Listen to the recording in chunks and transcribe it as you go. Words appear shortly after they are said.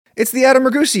It's the Adam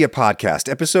Ragusea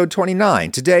Podcast, episode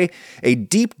 29. Today, a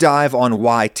deep dive on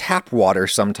why tap water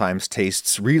sometimes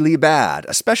tastes really bad,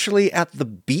 especially at the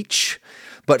beach.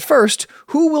 But first,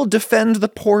 who will defend the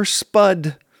poor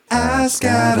spud? Ask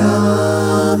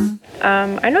Adam.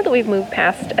 I know that we've moved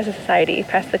past, as a society,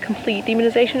 past the complete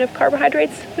demonization of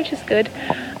carbohydrates, which is good.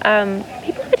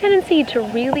 People have a tendency to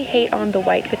really hate on the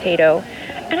white potato,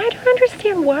 and I don't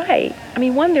understand why. I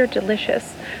mean, one, they're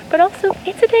delicious, but also,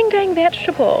 it's a dang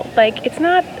vegetable. Like, it's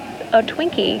not a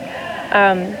Twinkie,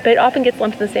 but it often gets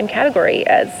lumped in the same category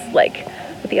as, like,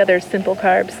 with the other simple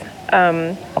carbs.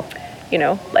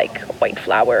 Like white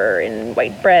flour and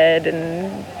white bread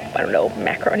and, I don't know,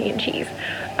 macaroni and cheese.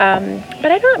 But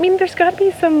there's got to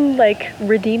be some, like,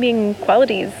 redeeming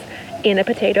qualities in a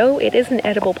potato. It is an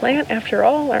edible plant, after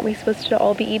all. Aren't we supposed to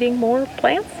all be eating more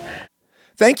plants?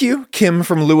 Thank you, Kim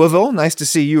from Louisville. Nice to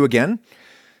see you again.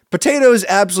 Potatoes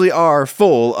absolutely are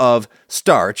full of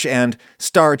starch, and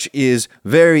starch is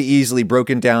very easily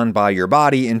broken down by your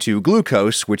body into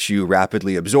glucose, which you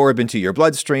rapidly absorb into your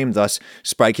bloodstream, thus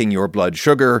spiking your blood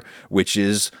sugar, which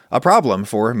is a problem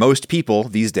for most people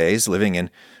these days, living in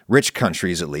rich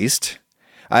countries at least.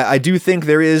 I do think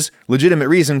there is legitimate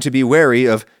reason to be wary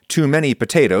of too many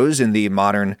potatoes in the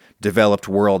modern developed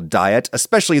world diet,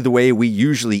 especially the way we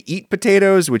usually eat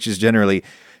potatoes, which is generally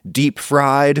deep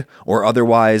fried or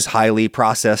otherwise highly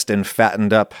processed and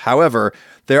fattened up. However,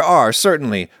 there are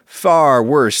certainly far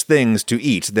worse things to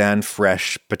eat than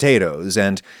fresh potatoes,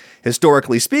 and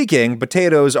historically speaking,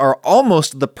 potatoes are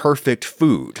almost the perfect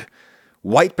food.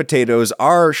 White potatoes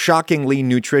are shockingly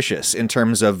nutritious in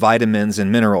terms of vitamins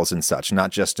and minerals and such,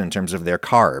 not just in terms of their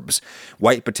carbs.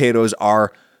 White potatoes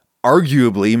are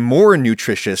arguably more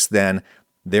nutritious than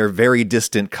their very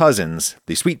distant cousins,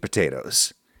 the sweet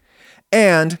potatoes.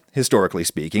 And, historically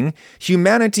speaking,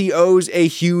 humanity owes a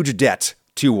huge debt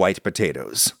to white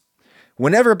potatoes.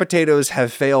 Whenever potatoes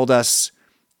have failed us,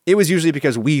 it was usually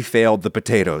because we failed the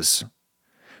potatoes.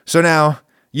 So now,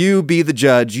 you be the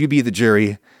judge, you be the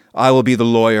jury, I will be the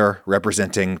lawyer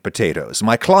representing potatoes.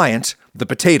 My client, the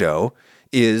potato,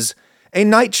 is a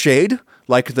nightshade,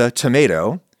 like the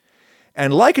tomato,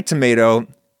 and like a tomato,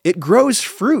 it grows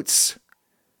fruits.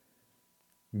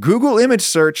 Google image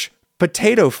search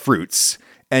potato fruits,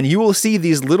 and you will see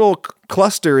these little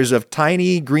clusters of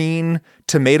tiny green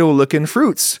tomato-looking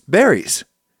fruits, berries.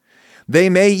 They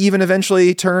may even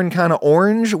eventually turn kind of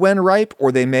orange when ripe,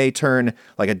 or they may turn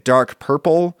like a dark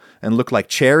purple and look like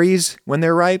cherries when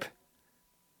they're ripe.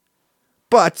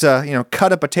 But,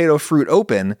 cut a potato fruit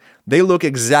open, they look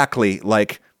exactly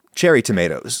like cherry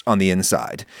tomatoes on the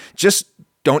inside. Just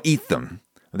don't eat them.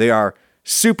 They are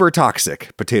super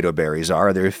toxic, potato berries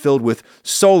are. They're filled with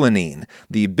solanine,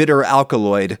 the bitter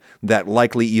alkaloid that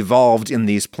likely evolved in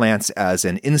these plants as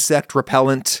an insect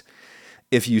repellent.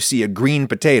 If you see a green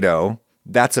potato,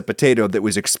 that's a potato that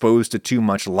was exposed to too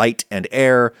much light and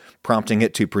air, prompting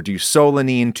it to produce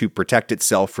solanine to protect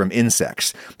itself from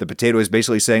insects. The potato is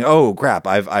basically saying, oh crap,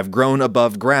 I've grown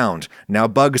above ground. Now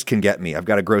bugs can get me. I've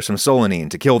got to grow some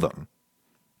solanine to kill them.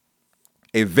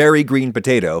 A very green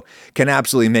potato can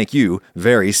absolutely make you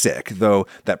very sick, though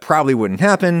that probably wouldn't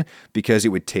happen because it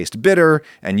would taste bitter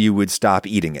and you would stop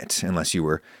eating it unless you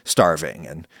were starving.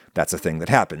 And that's a thing that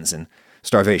happens in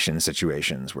starvation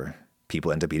situations where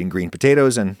people end up eating green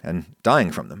potatoes and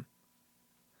dying from them.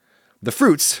 The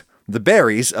fruits, the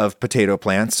berries of potato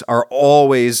plants, are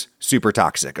always super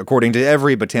toxic, according to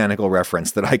every botanical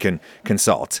reference that I can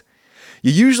consult.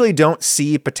 You usually don't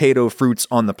see potato fruits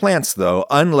on the plants, though,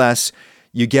 unless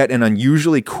you get an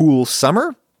unusually cool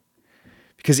summer,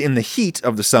 because in the heat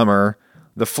of the summer,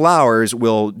 the flowers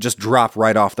will just drop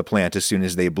right off the plant as soon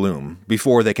as they bloom,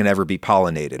 before they can ever be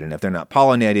pollinated. And if they're not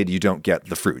pollinated, you don't get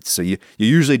the fruits. So you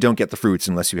usually don't get the fruits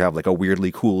unless you have like a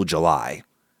weirdly cool July.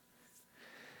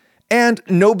 And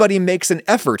nobody makes an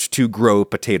effort to grow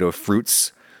potato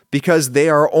fruits because they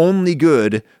are only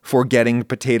good for getting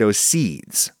potato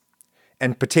seeds.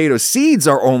 And potato seeds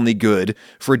are only good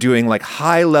for doing like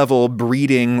high-level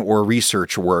breeding or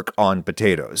research work on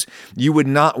potatoes. You would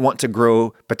not want to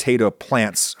grow potato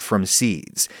plants from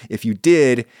seeds. If you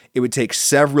did, it would take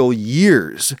several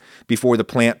years before the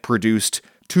plant produced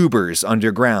tubers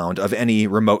underground of any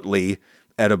remotely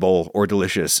edible or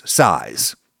delicious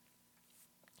size.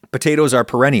 Potatoes are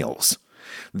perennials.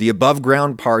 The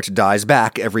above-ground part dies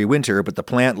back every winter, but the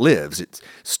plant lives. It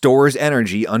stores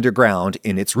energy underground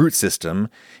in its root system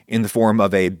in the form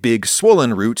of a big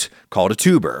swollen root called a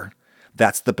tuber.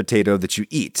 That's the potato that you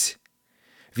eat.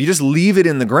 If you just leave it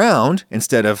in the ground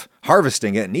instead of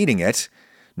harvesting it and eating it,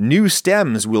 new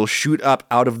stems will shoot up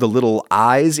out of the little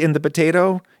eyes in the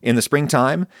potato in the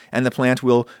springtime, and the plant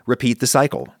will repeat the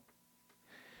cycle.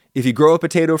 If you grow a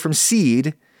potato from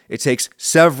seed, it takes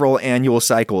several annual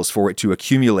cycles for it to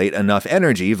accumulate enough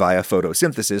energy via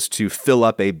photosynthesis to fill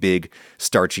up a big,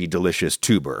 starchy, delicious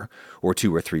tuber, or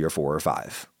 2 or 3 or 4 or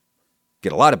 5.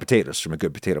 Get a lot of potatoes from a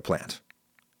good potato plant.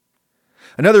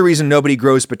 Another reason nobody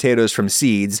grows potatoes from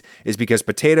seeds is because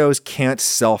potatoes can't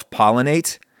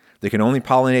self-pollinate. They can only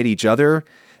pollinate each other,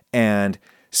 and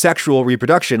sexual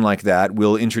reproduction like that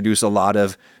will introduce a lot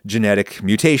of genetic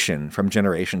mutation from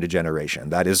generation to generation.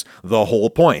 That is the whole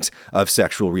point of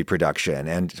sexual reproduction,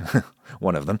 and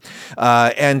one of them.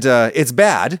 It's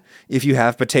bad if you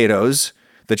have potatoes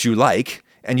that you like,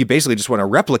 and you basically just want to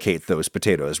replicate those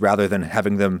potatoes rather than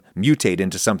having them mutate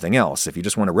into something else. If you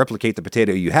just want to replicate the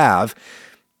potato you have,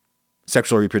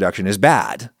 sexual reproduction is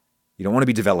bad. You don't want to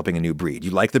be developing a new breed. You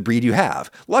like the breed you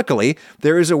have. Luckily,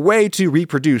 there is a way to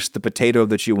reproduce the potato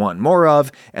that you want more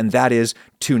of, and that is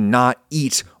to not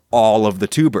eat all of the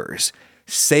tubers.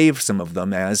 Save some of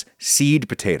them as seed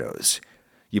potatoes.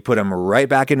 You put them right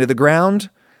back into the ground,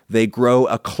 they grow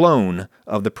a clone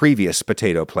of the previous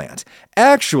potato plant.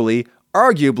 Actually,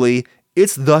 arguably,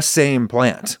 it's the same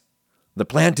plant. The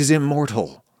plant is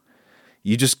immortal.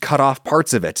 You just cut off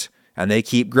parts of it, and they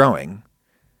keep growing.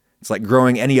 It's like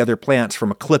growing any other plant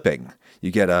from a clipping. You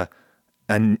get a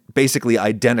basically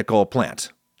identical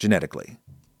plant, genetically.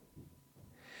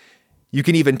 You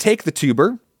can even take the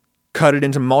tuber, cut it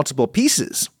into multiple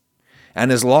pieces,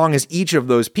 and as long as each of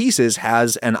those pieces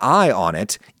has an eye on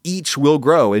it, each will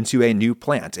grow into a new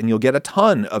plant, and you'll get a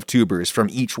ton of tubers from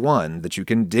each one that you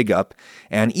can dig up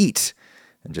and eat,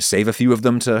 and just save a few of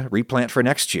them to replant for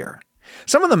next year.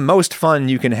 Some of the most fun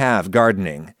you can have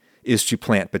gardening is to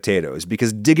plant potatoes,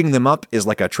 because digging them up is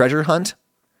like a treasure hunt,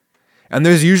 and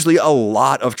there's usually a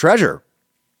lot of treasure.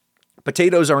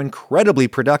 Potatoes are incredibly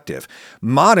productive.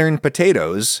 Modern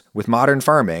potatoes, with modern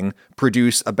farming,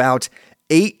 produce about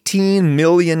 18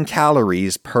 million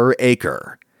calories per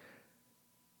acre.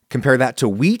 Compare that to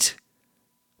wheat,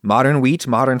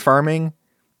 modern farming,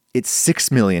 it's 6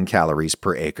 million calories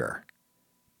per acre.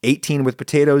 18 with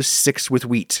potatoes, 6 with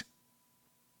wheat.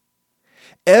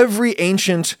 Every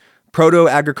ancient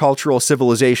proto-agricultural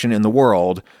civilization in the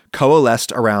world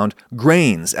coalesced around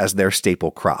grains as their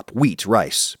staple crop. Wheat,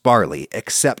 rice, barley,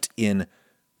 except in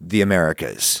the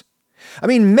Americas. I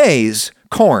mean, maize,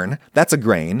 corn, that's a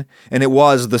grain, and it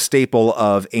was the staple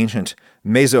of ancient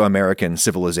Mesoamerican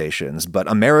civilizations. But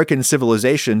American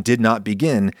civilization did not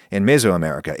begin in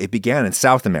Mesoamerica. It began in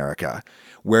South America,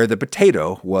 where the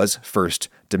potato was first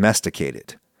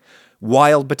domesticated.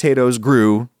 Wild potatoes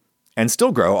grew and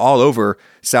still grow all over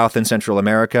South and Central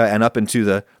America and up into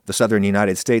the southern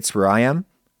United States where I am.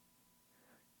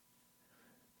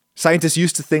 Scientists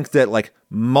used to think that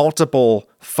multiple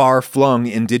far-flung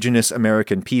indigenous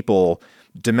American people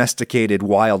domesticated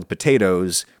wild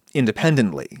potatoes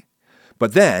independently.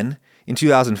 But then, in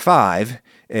 2005,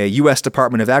 a U.S.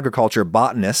 Department of Agriculture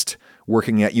botanist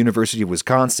working at University of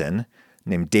Wisconsin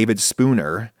named David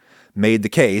Spooner made the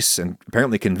case, and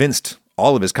apparently convinced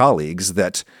all of his colleagues,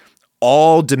 that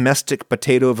all domestic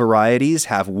potato varieties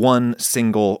have one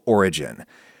single origin.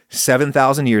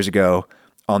 7,000 years ago,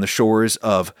 on the shores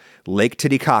of Lake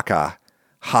Titicaca,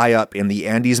 high up in the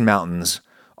Andes Mountains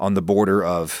on the border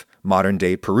of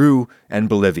modern-day Peru and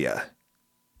Bolivia.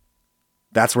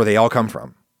 That's where they all come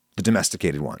from, the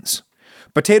domesticated ones.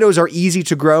 Potatoes are easy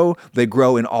to grow. They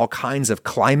grow in all kinds of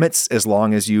climates as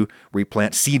long as you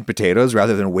replant seed potatoes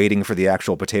rather than waiting for the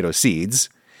actual potato seeds.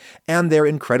 And they're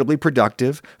incredibly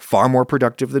productive, far more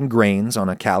productive than grains on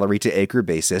a calorie-to-acre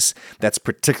basis. That's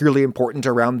particularly important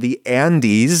around the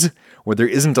Andes, where there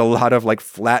isn't a lot of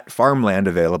flat farmland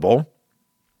available.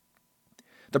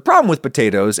 The problem with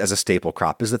potatoes as a staple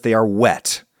crop is that they are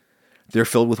wet. They're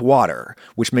filled with water,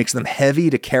 which makes them heavy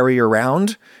to carry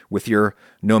around with your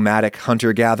nomadic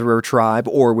hunter-gatherer tribe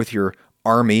or with your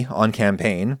army on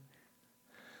campaign.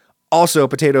 Also,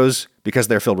 potatoes, because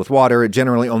they're filled with water,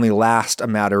 generally only last a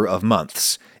matter of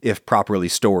months if properly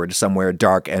stored somewhere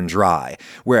dark and dry,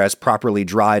 whereas properly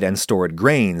dried and stored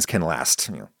grains can last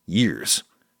years.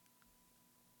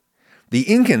 The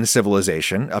Incan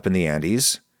civilization up in the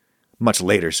Andes, much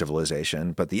later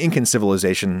civilization, but the Incan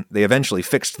civilization, they eventually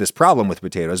fixed this problem with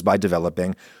potatoes by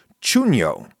developing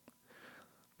chuño,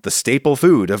 the staple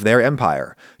food of their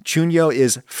empire. Chuño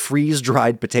is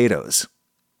freeze-dried potatoes.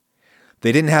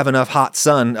 They didn't have enough hot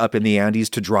sun up in the Andes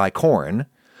to dry corn,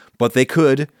 but they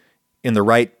could, in the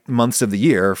right months of the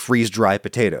year, freeze dry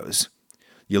potatoes.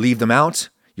 You leave them out,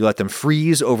 you let them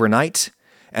freeze overnight,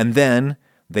 and then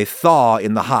they thaw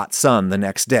in the hot sun the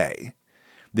next day.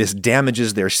 This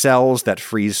damages their cells, that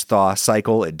freeze-thaw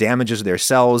cycle. It damages their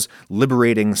cells,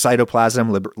 liberating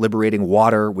cytoplasm, liberating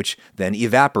water, which then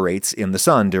evaporates in the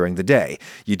sun during the day.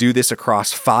 You do this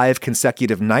across 5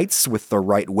 consecutive nights with the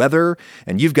right weather,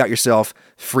 and you've got yourself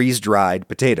freeze-dried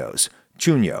potatoes,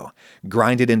 chuño.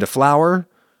 Grind it into flour,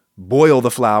 boil the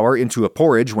flour into a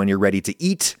porridge when you're ready to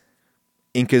eat.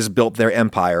 Incas built their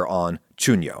empire on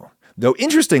chuño. Though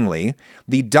interestingly,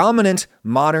 the dominant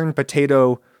modern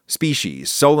potato species,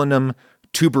 Solanum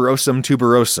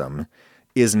tuberosum,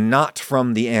 is not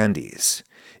from the Andes.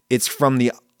 It's from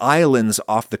the islands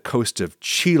off the coast of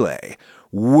Chile,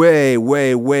 way,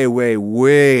 way, way, way,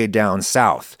 way down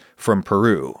south from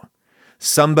Peru.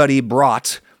 Somebody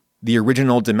brought the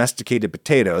original domesticated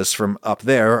potatoes from up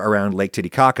there around Lake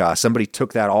Titicaca. Somebody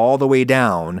took that all the way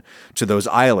down to those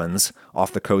islands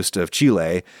off the coast of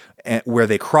Chile, where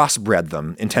they crossbred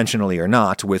them, intentionally or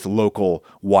not, with local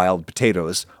wild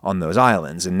potatoes on those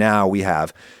islands. And now we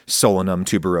have Solanum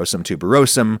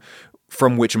tuberosum,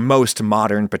 from which most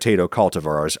modern potato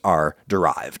cultivars are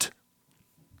derived.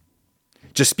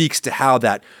 Just speaks to how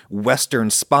that western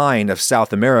spine of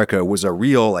South America was a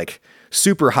real,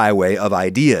 superhighway of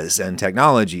ideas and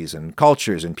technologies and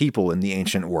cultures and people in the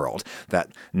ancient world.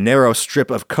 That narrow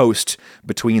strip of coast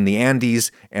between the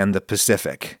Andes and the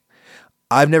Pacific.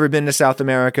 I've never been to South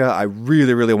America. I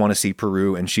really, really want to see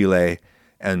Peru and Chile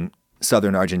and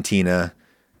southern Argentina,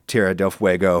 Tierra del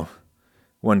Fuego.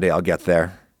 One day I'll get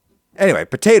there. Anyway,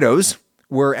 potatoes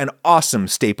were an awesome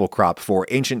staple crop for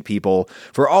ancient people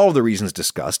for all of the reasons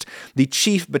discussed. The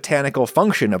chief botanical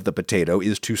function of the potato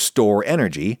is to store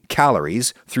energy,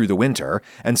 calories, through the winter,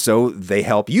 and so they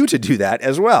help you to do that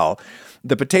as well.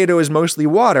 The potato is mostly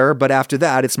water, but after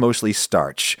that it's mostly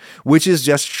starch, which is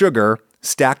just sugar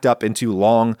stacked up into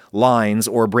long lines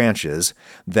or branches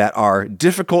that are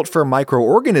difficult for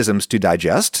microorganisms to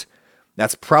digest.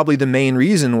 That's probably the main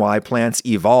reason why plants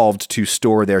evolved to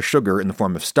store their sugar in the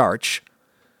form of starch.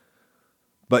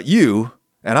 But you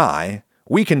and I,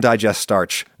 we can digest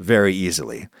starch very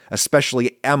easily,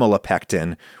 especially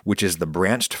amylopectin, which is the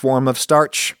branched form of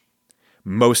starch.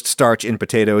 Most starch in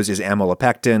potatoes is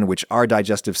amylopectin, which our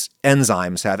digestive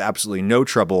enzymes have absolutely no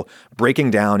trouble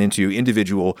breaking down into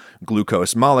individual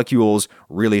glucose molecules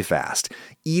really fast.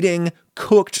 Eating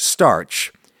cooked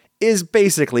starch is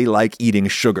basically like eating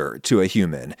sugar to a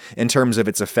human in terms of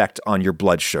its effect on your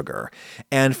blood sugar.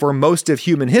 And for most of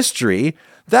human history,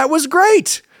 that was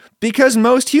great because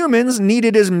most humans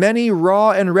needed as many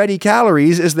raw and ready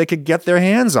calories as they could get their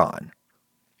hands on.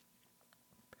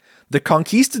 The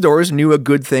conquistadors knew a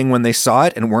good thing when they saw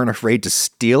it and weren't afraid to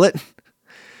steal it.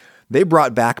 They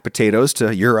brought back potatoes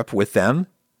to Europe with them.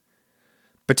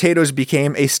 Potatoes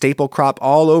became a staple crop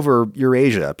all over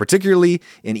Eurasia, particularly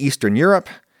in Eastern Europe,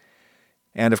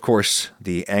 and of course,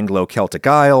 the Anglo-Celtic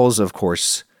Isles, of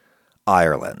course,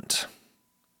 Ireland.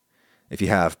 If you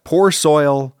have poor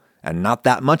soil and not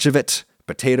that much of it,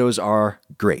 potatoes are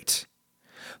great.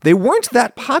 They weren't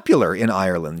that popular in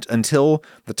Ireland until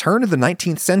the turn of the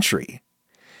 19th century,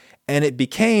 and it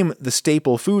became the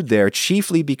staple food there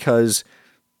chiefly because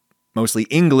mostly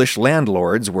English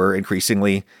landlords were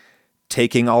increasingly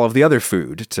taking all of the other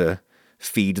food to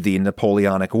feed the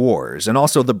Napoleonic Wars. And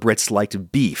also the Brits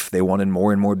liked beef. They wanted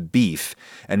more and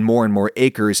more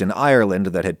acres in Ireland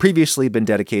that had previously been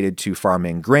dedicated to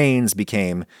farming grains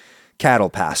became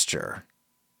cattle pasture.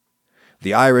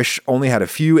 The Irish only had a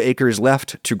few acres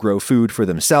left to grow food for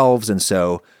themselves, and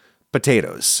so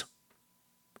potatoes.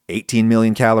 18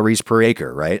 million calories per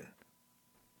acre, right?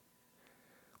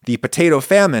 The potato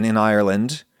famine in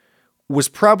Ireland was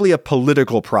probably a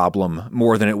political problem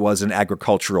more than it was an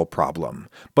agricultural problem.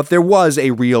 But there was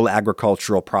a real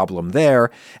agricultural problem there,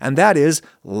 and that is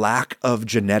lack of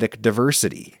genetic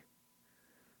diversity.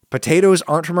 Potatoes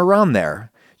aren't from around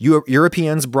there.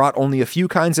 Europeans brought only a few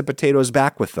kinds of potatoes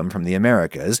back with them from the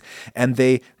Americas, and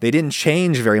they didn't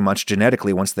change very much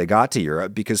genetically once they got to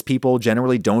Europe because people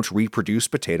generally don't reproduce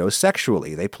potatoes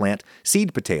sexually. They plant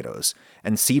seed potatoes,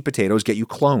 and seed potatoes get you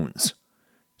clones.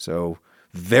 So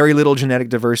very little genetic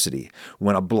diversity.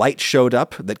 When a blight showed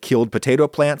up that killed potato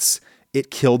plants,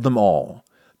 it killed them all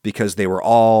because they were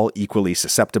all equally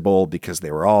susceptible, because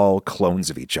they were all clones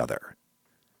of each other.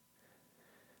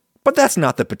 But that's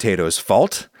not the potato's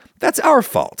fault. That's our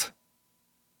fault.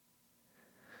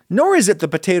 Nor is it the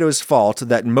potato's fault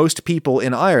that most people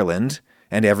in Ireland,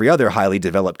 and every other highly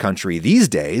developed country these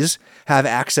days, have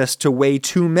access to way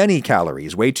too many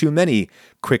calories, way too many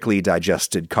quickly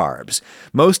digested carbs.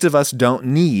 Most of us don't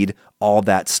need all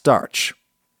that starch.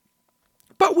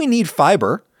 But we need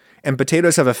fiber, and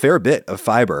potatoes have a fair bit of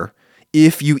fiber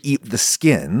if you eat the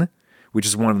skin, which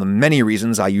is one of the many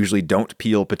reasons I usually don't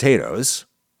peel potatoes.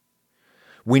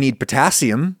 We need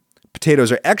potassium.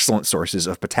 Potatoes are excellent sources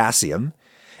of potassium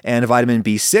and vitamin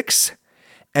B6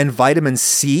 and vitamin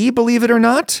C, believe it or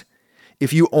not.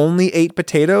 If you only ate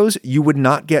potatoes, you would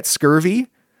not get scurvy,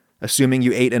 assuming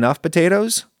you ate enough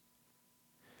potatoes.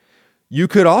 You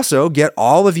could also get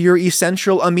all of your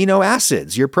essential amino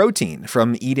acids, your protein,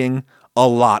 from eating a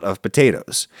lot of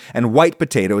potatoes. And white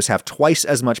potatoes have twice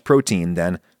as much protein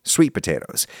than sweet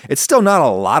potatoes. It's still not a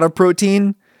lot of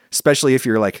protein, especially if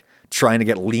you're like trying to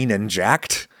get lean and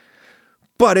jacked,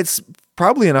 but it's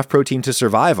probably enough protein to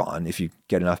survive on if you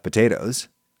get enough potatoes.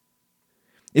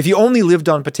 If you only lived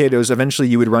on potatoes, eventually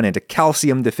you would run into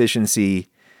calcium deficiency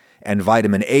and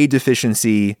vitamin A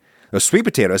deficiency. Those sweet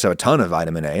potatoes have a ton of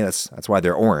vitamin A. That's why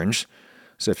they're orange.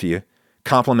 So if you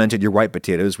complemented your white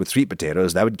potatoes with sweet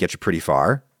potatoes, that would get you pretty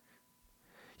far.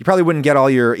 You probably wouldn't get all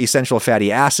your essential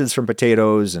fatty acids from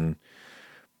potatoes and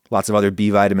lots of other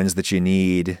B vitamins that you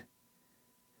need.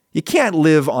 You can't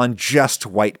live on just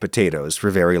white potatoes for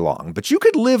very long, but you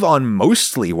could live on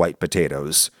mostly white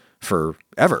potatoes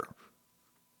forever.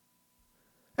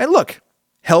 And look,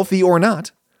 healthy or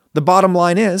not, the bottom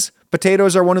line is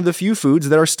potatoes are one of the few foods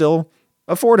that are still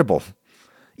affordable,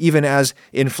 even as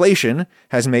inflation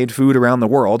has made food around the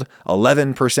world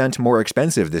 11% more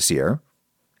expensive this year.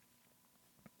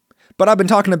 But I've been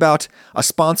talking about a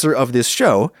sponsor of this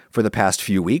show for the past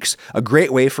few weeks, a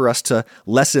great way for us to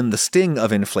lessen the sting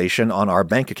of inflation on our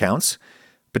bank accounts,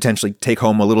 potentially take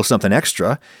home a little something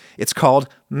extra. It's called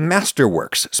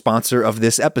Masterworks, sponsor of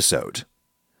this episode.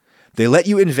 They let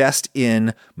you invest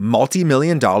in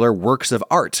multi-million-dollar works of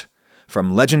art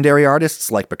from legendary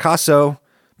artists like Picasso,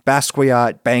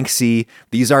 Basquiat, Banksy.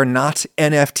 These are not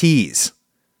NFTs.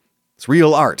 It's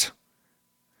real art.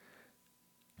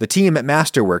 The team at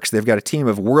Masterworks, they've got a team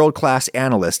of world-class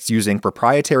analysts using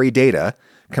proprietary data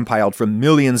compiled from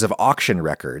millions of auction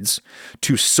records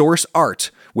to source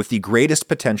art with the greatest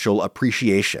potential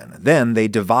appreciation. Then they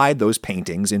divide those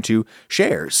paintings into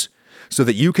shares so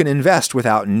that you can invest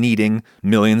without needing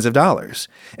millions of dollars.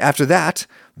 After that,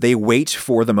 they wait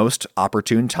for the most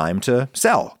opportune time to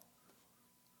sell,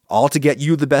 all to get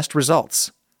you the best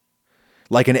results.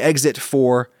 Like an exit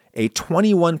for a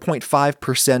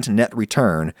 21.5% net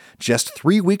return just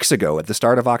 3 weeks ago at the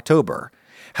start of October.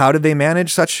 How did they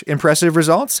manage such impressive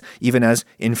results, even as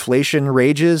inflation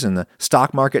rages and the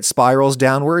stock market spirals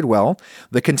downward? Well,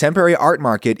 the contemporary art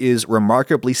market is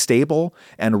remarkably stable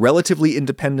and relatively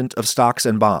independent of stocks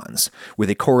and bonds, with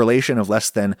a correlation of less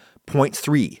than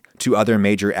 0.3 to other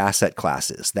major asset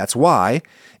classes. That's why,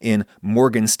 in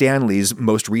Morgan Stanley's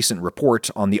most recent report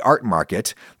on the art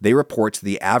market, they report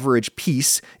the average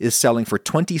piece is selling for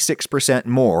 26%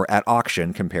 more at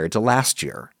auction compared to last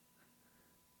year.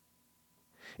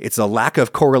 It's a lack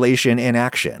of correlation in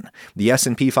action. The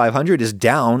S&P 500 is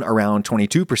down around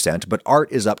 22%, but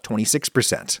art is up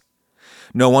 26%.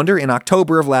 No wonder in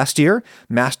October of last year,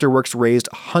 Masterworks raised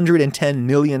 $110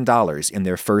 million in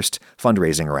their first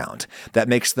fundraising round. That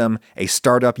makes them a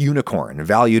startup unicorn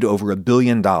valued over $1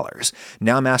 billion.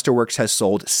 Now Masterworks has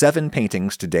sold 7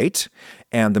 paintings to date,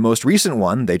 and the most recent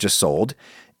one they just sold,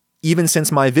 even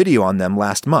since my video on them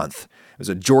last month, it was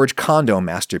a George Condo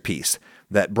masterpiece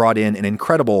that brought in an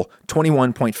incredible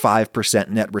 21.5%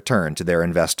 net return to their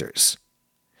investors.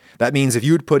 That means if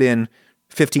you'd put in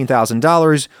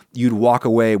 $15,000, you'd walk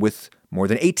away with more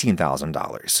than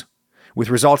 $18,000. With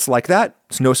results like that,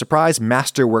 it's no surprise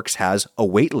Masterworks has a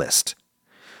wait list.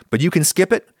 But you can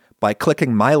skip it by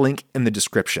clicking my link in the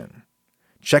description.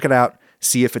 Check it out,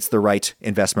 see if it's the right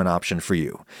investment option for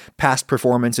you. Past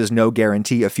performance is no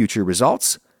guarantee of future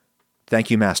results. Thank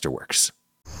you, Masterworks.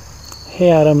 Hey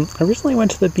Adam, I recently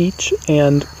went to the beach,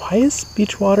 and why is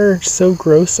beach water so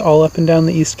gross all up and down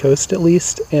the East Coast at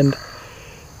least? And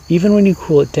even when you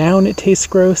cool it down, it tastes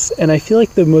gross. And I feel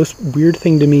like the most weird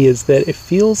thing to me is that it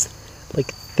feels like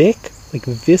thick, like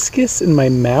viscous in my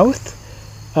mouth.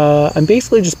 I'm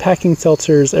basically just packing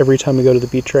seltzers every time I go to the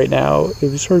beach right now. It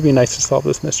would sort of be nice to solve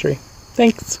this mystery.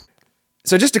 Thanks.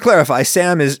 So just to clarify,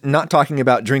 Sam is not talking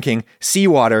about drinking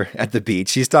seawater at the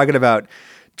beach. He's talking about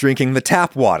drinking the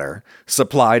tap water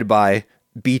supplied by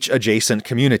beach-adjacent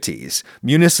communities,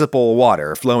 municipal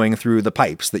water flowing through the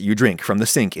pipes that you drink from the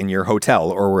sink in your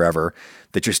hotel or wherever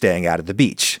that you're staying at the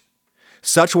beach.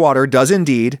 Such water does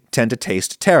indeed tend to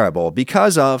taste terrible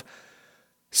because of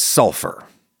sulfur.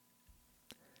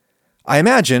 I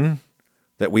imagine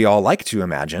that we all like to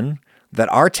imagine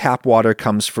that our tap water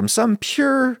comes from some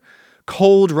pure,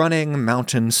 cold-running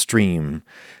mountain stream,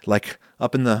 like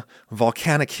up in the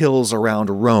volcanic hills around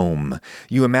Rome.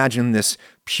 You imagine this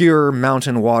pure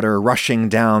mountain water rushing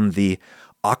down the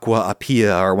Aqua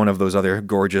Appia or one of those other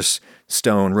gorgeous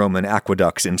stone Roman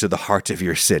aqueducts into the heart of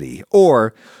your city.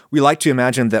 Or we like to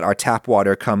imagine that our tap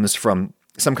water comes from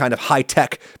some kind of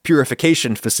high-tech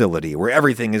purification facility where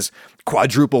everything is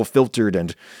quadruple filtered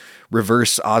and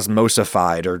reverse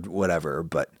osmosified or whatever,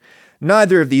 but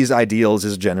neither of these ideals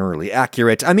is generally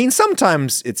accurate. I mean,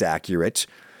 sometimes it's accurate.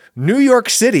 New York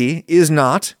City is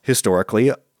not,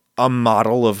 historically, a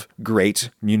model of great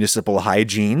municipal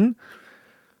hygiene.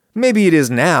 Maybe it is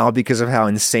now because of how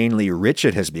insanely rich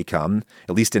it has become,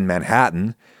 at least in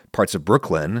Manhattan, parts of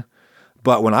Brooklyn.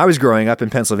 But when I was growing up in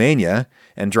Pennsylvania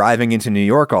and driving into New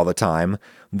York all the time,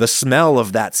 the smell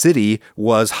of that city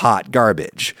was hot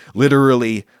garbage.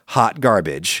 Literally hot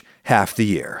garbage half the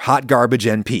year. Hot garbage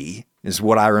NP is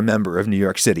what I remember of New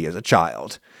York City as a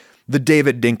child. The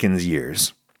David Dinkins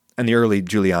years and the early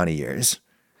Giuliani years.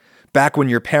 Back when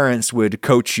your parents would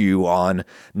coach you on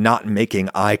not making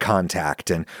eye contact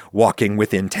and walking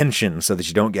with intention so that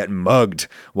you don't get mugged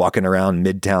walking around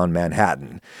Midtown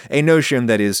Manhattan. A notion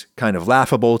that is kind of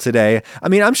laughable today. I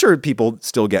mean, I'm sure people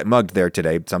still get mugged there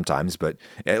today sometimes, but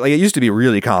it used to be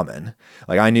really common.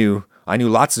 I knew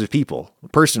lots of people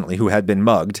personally who had been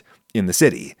mugged in the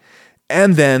city.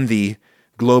 And then the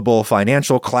global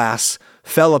financial class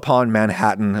fell upon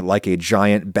Manhattan like a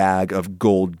giant bag of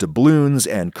gold doubloons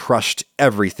and crushed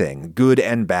everything, good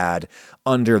and bad,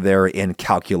 under their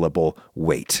incalculable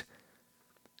weight.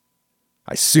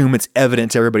 I assume it's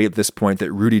evident to everybody at this point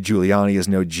that Rudy Giuliani is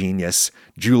no genius.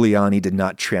 Giuliani did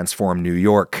not transform New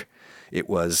York. It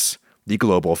was the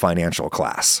global financial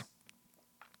class.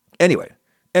 Anyway,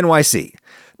 NYC.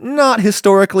 Not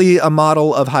historically a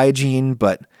model of hygiene,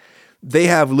 but they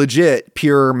have legit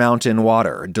pure mountain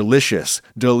water, delicious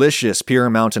pure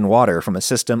mountain water from a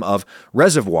system of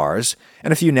reservoirs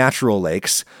and a few natural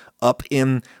lakes up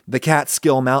in the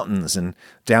Catskill Mountains and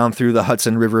down through the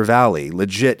Hudson River Valley.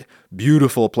 Legit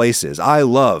beautiful places. I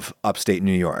love upstate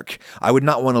New York. I would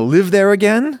not want to live there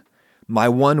again. My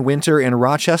one winter in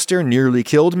Rochester nearly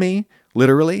killed me,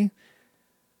 literally.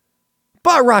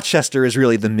 But Rochester is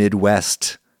really the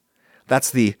Midwest. That's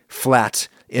the flat,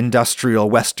 industrial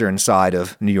western side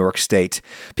of New York State.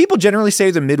 People generally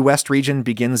say the Midwest region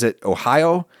begins at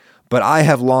Ohio, but I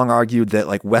have long argued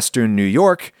that western New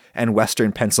York and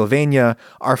western Pennsylvania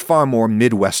are far more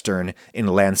Midwestern in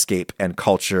landscape and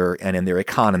culture and in their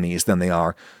economies than they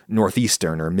are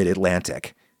northeastern or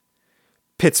mid-Atlantic.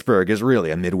 Pittsburgh is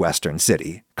really a Midwestern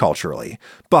city, culturally.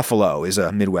 Buffalo is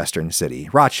a Midwestern city.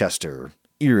 Rochester,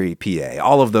 Erie, PA,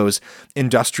 all of those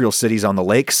industrial cities on the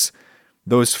lakes,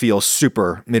 those feel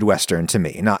super Midwestern to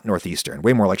me, not Northeastern,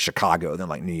 way more like Chicago than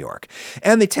like New York.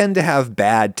 And they tend to have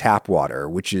bad tap water,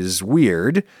 which is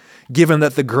weird, given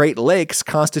that the Great Lakes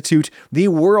constitute the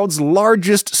world's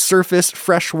largest surface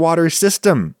freshwater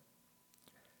system.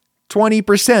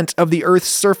 20% of the Earth's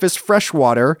surface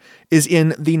freshwater is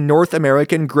in the North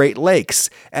American Great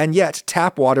Lakes, and yet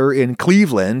tap water in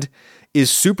Cleveland is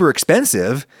super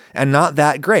expensive and not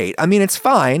that great. I mean, it's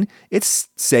fine, it's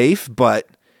safe, but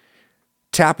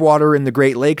tap water in the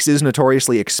Great Lakes is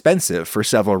notoriously expensive for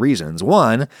several reasons.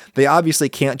 One, they obviously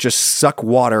can't just suck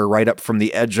water right up from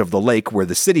the edge of the lake where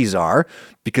the cities are,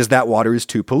 because that water is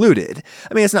too polluted.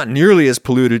 I mean, it's not nearly as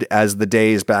polluted as the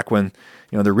days back when,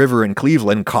 the river in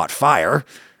Cleveland caught fire.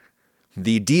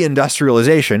 The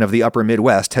deindustrialization of the upper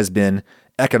Midwest has been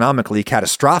economically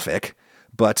catastrophic,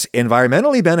 but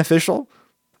environmentally beneficial.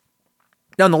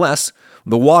 Nonetheless,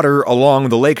 the water along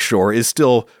the lakeshore is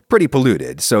still pretty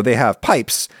polluted, so they have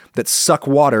pipes that suck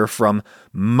water from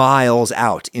miles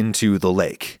out into the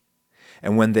lake.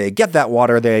 And when they get that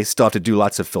water, they still have to do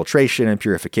lots of filtration and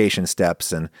purification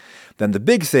steps. And then the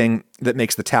big thing that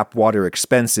makes the tap water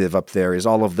expensive up there is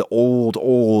all of the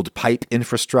old pipe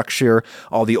infrastructure,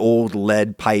 all the old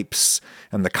lead pipes,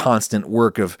 and the constant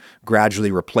work of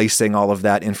gradually replacing all of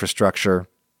that infrastructure.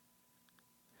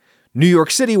 New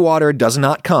York City water does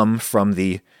not come from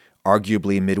the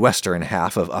arguably Midwestern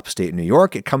half of upstate New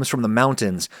York. It comes from the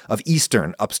mountains of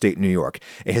eastern upstate New York,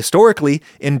 a historically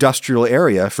industrial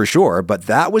area for sure, but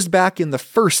that was back in the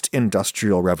first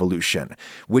industrial revolution,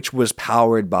 which was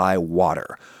powered by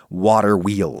water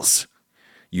wheels.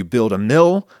 You build a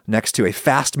mill next to a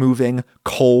fast-moving,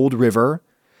 cold river,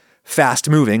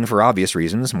 fast-moving for obvious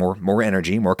reasons, more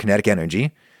energy, more kinetic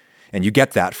energy, and you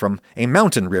get that from a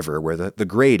mountain river where the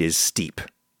grade is steep.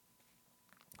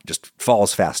 Just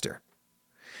falls faster.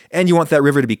 And you want that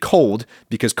river to be cold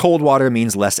because cold water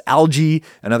means less algae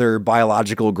and other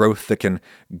biological growth that can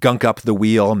gunk up the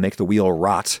wheel, make the wheel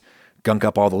rot, gunk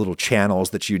up all the little channels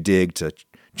that you dig to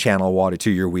channel water to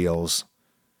your wheels.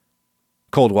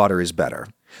 Cold water is better,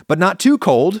 but not too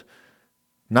cold.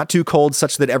 not too cold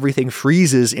such that everything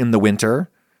freezes in the winter.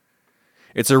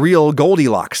 It's a real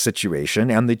Goldilocks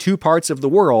situation, and the two parts of the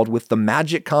world with the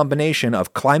magic combination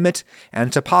of climate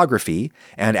and topography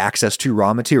and access to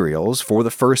raw materials for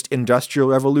the first industrial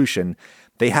revolution,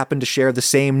 they happen to share the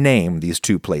same name, these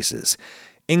two places,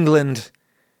 England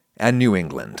and New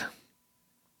England.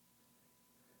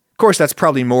 Of course, that's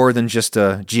probably more than just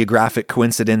a geographic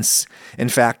coincidence. In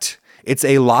fact, it's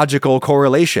a logical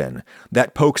correlation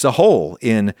that pokes a hole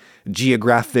in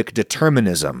geographic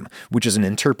determinism, which is an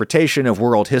interpretation of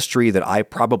world history that I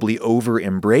probably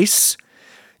over-embrace.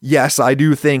 Yes, I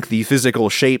do think the physical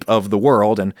shape of the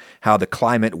world and how the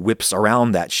climate whips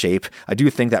around that shape, I do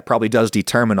think that probably does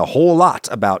determine a whole lot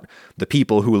about the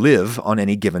people who live on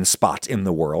any given spot in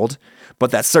the world. But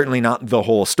that's certainly not the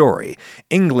whole story.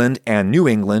 England and New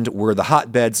England were the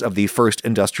hotbeds of the first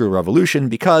industrial revolution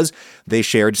because they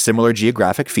shared similar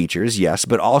geographic features, yes,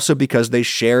 but also because they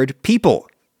shared people.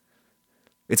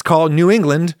 It's called New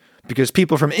England because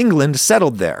people from England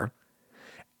settled there.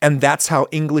 And that's how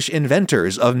English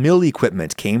inventors of mill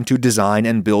equipment came to design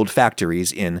and build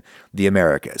factories in the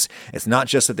Americas. It's not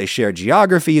just that they shared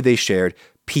geography, they shared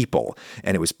people.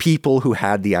 And it was people who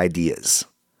had the ideas.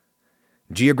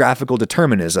 Geographical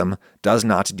determinism does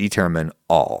not determine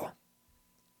all.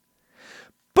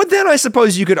 But then I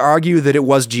suppose you could argue that it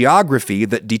was geography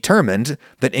that determined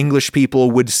that English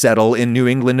people would settle in New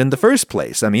England in the first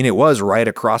place. I mean, it was right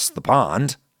across the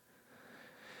pond.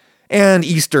 And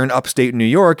eastern upstate New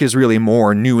York is really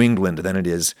more New England than it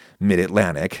is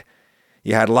mid-Atlantic.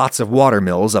 You had lots of water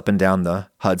mills up and down the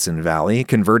Hudson Valley,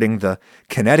 converting the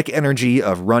kinetic energy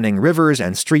of running rivers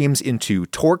and streams into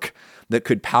torque that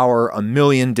could power a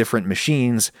million different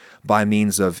machines by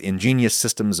means of ingenious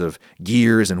systems of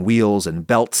gears and wheels and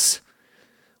belts.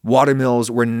 Water mills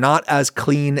were not as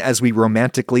clean as we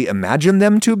romantically imagined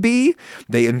them to be.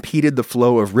 They impeded the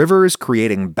flow of rivers,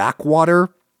 creating backwater,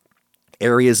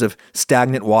 areas of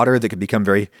stagnant water that could become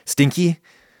very stinky.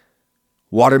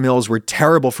 Water mills were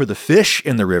terrible for the fish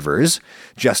in the rivers,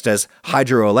 just as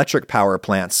hydroelectric power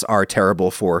plants are terrible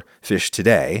for fish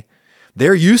today.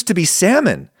 There used to be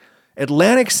salmon,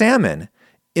 Atlantic salmon,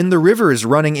 in the rivers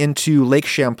running into Lake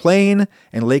Champlain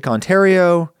and Lake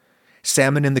Ontario,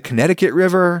 salmon in the Connecticut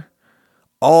River,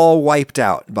 all wiped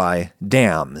out by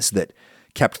dams that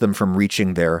kept them from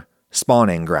reaching their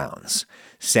spawning grounds.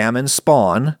 Salmon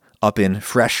spawn up in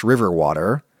fresh river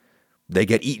water. They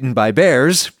get eaten by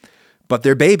bears, but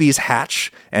their babies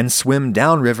hatch and swim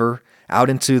downriver out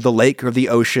into the lake or the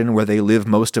ocean where they live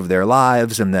most of their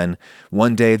lives, and then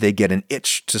one day they get an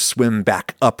itch to swim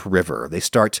back upriver. They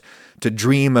start to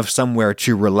dream of somewhere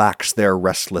to relax their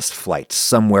restless flight,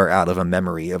 somewhere out of a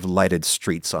memory of lighted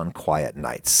streets on quiet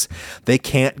nights. They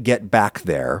can't get back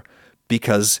there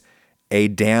because a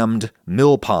damned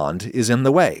mill pond is in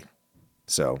the way.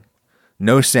 So,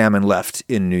 no salmon left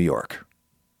in New York.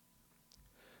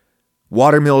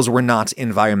 Watermills were not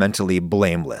environmentally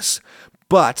blameless,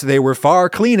 but they were far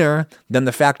cleaner than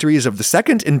the factories of the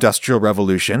Second Industrial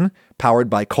Revolution, powered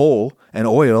by coal and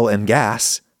oil and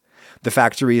gas. The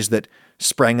factories that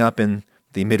sprang up in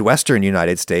the Midwestern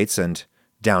United States and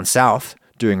down south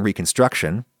during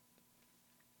Reconstruction.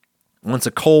 Once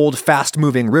a cold,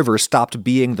 fast-moving river stopped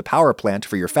being the power plant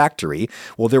for your factory,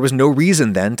 well, there was no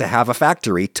reason then to have a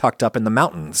factory tucked up in the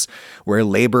mountains, where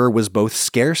labor was both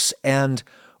scarce and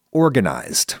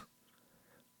organized.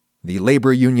 The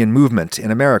labor union movement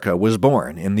in America was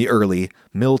born in the early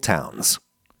mill towns.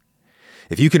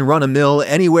 If you can run a mill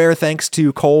anywhere thanks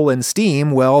to coal and steam,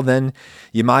 well, then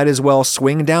you might as well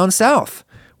swing down south,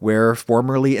 where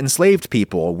formerly enslaved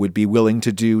people would be willing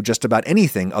to do just about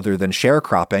anything other than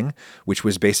sharecropping, which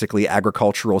was basically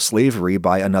agricultural slavery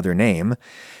by another name.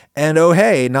 And oh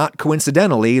hey, not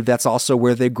coincidentally, that's also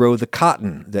where they grow the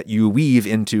cotton that you weave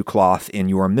into cloth in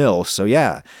your mill. So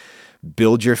yeah,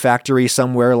 build your factory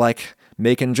somewhere like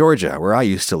Macon, Georgia, where I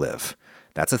used to live.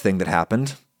 That's a thing that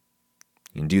happened.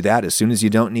 You can do that as soon as you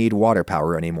don't need water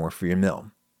power anymore for your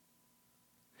mill.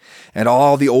 And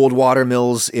all the old water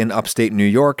mills in upstate New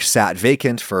York sat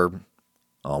vacant for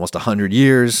almost 100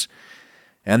 years,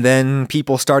 and then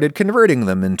people started converting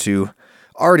them into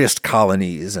artist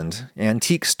colonies and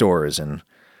antique stores and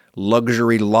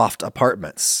luxury loft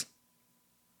apartments.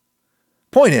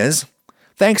 Point is,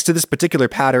 thanks to this particular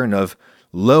pattern of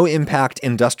low-impact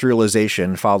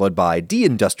industrialization followed by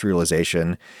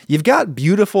deindustrialization, you've got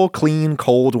beautiful, clean,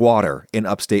 cold water in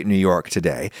upstate New York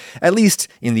today, at least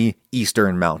in the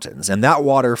eastern mountains. And that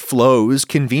water flows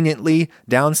conveniently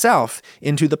down south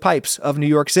into the pipes of New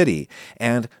York City.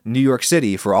 And New York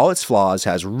City, for all its flaws,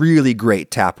 has really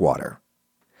great tap water.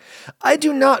 I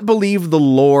do not believe the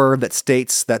lore that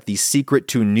states that the secret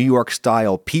to New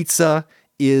York-style pizza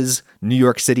is New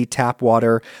York City tap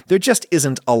water. There just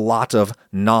isn't a lot of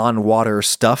non-water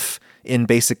stuff in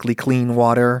basically clean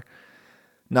water.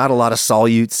 Not a lot of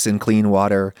solutes in clean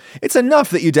water. It's enough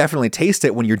that you definitely taste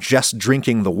it when you're just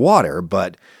drinking the water,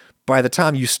 but by the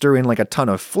time you stir in like a ton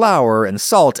of flour and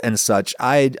salt and such,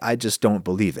 I just don't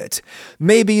believe it.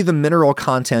 Maybe the mineral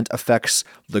content affects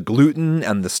the gluten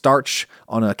and the starch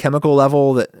on a chemical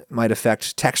level that might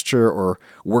affect texture or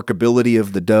workability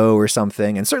of the dough or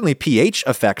something. And certainly pH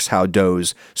affects how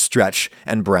doughs stretch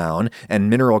and brown, and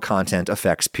mineral content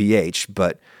affects pH,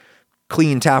 but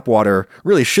clean tap water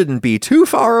really shouldn't be too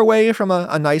far away from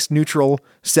a nice neutral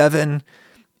 7.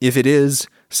 If it is,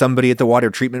 somebody at the water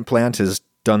treatment plant has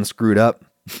done screwed up.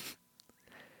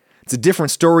 It's a different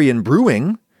story in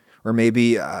brewing, or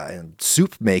maybe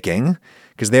soup making,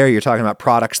 because there you're talking about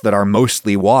products that are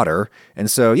mostly water,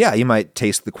 and so yeah, you might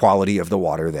taste the quality of the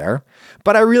water there,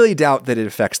 but I really doubt that it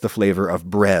affects the flavor of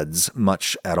breads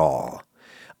much at all.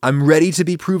 I'm ready to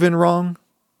be proven wrong.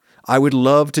 I would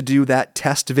love to do that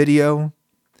test video.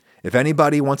 If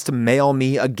anybody wants to mail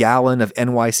me a gallon of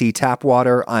NYC tap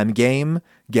water, I'm game.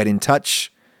 Get in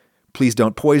touch. Please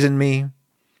don't poison me.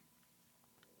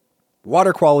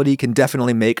 Water quality can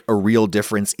definitely make a real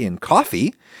difference in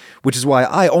coffee, which is why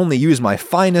I only use my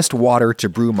finest water to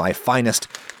brew my finest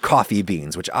coffee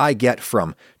beans, which I get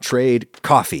from Trade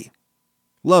Coffee.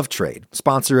 Love Trade,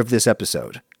 sponsor of this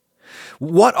episode.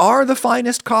 What are the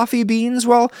finest coffee beans?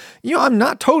 Well, I'm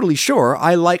not totally sure.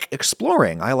 I like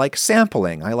exploring. I like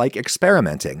sampling. I like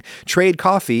experimenting. Trade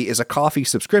Coffee is a coffee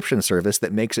subscription service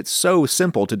that makes it so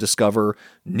simple to discover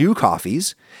new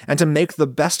coffees and to make the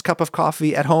best cup of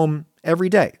coffee at home every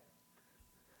day.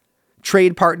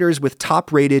 Trade partners with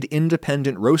top-rated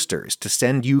independent roasters to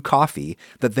send you coffee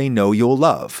that they know you'll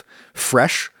love,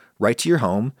 fresh, right to your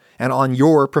home, and on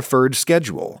your preferred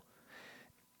schedule.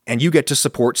 And you get to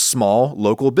support small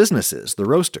local businesses, the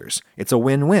roasters. It's a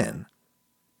win-win.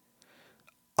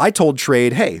 I told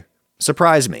Trade, hey,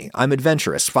 surprise me. I'm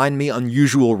adventurous. Find me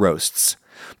unusual roasts.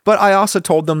 But I also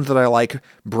told them that I like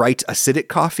bright acidic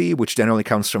coffee, which generally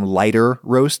comes from lighter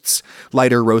roasts.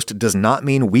 Lighter roast does not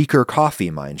mean weaker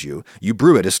coffee, mind you. You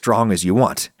brew it as strong as you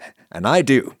want. And I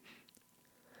do.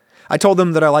 I told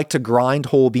them that I like to grind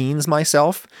whole beans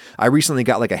myself. I recently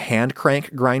got like a hand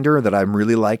crank grinder that I'm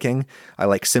really liking. I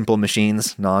like simple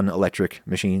machines, non-electric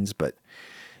machines, but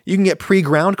you can get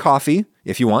pre-ground coffee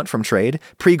if you want from Trade.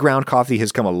 Pre-ground coffee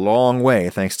has come a long way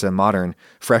thanks to modern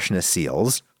freshness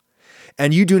seals.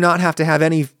 And you do not have to have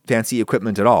any fancy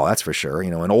equipment at all, that's for sure.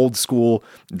 An old school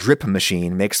drip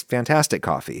machine makes fantastic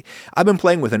coffee. I've been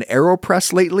playing with an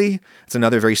AeroPress lately. It's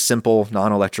another very simple,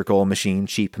 non-electrical machine,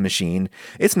 cheap machine.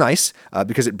 It's nice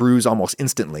because it brews almost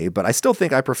instantly, but I still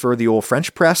think I prefer the old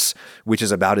French press, which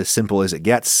is about as simple as it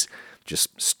gets. Just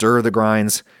stir the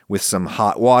grinds with some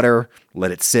hot water,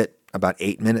 let it sit. About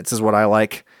 8 minutes is what I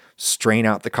like. Strain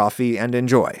out the coffee and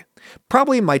enjoy.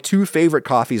 Probably my 2 favorite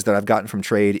coffees that I've gotten from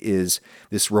Trade is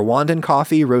this Rwandan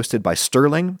coffee roasted by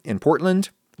Sterling in Portland.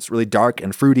 It's really dark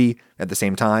and fruity at the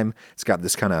same time. It's got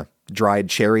this kind of dried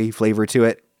cherry flavor to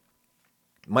it.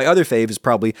 My other fave is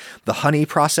probably the honey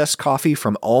processed coffee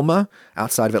from Alma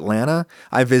outside of Atlanta.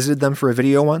 I visited them for a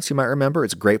video once, you might remember.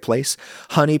 It's a great place.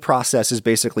 Honey process is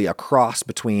basically a cross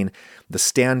between the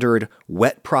standard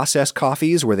wet process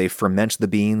coffees where they ferment the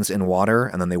beans in water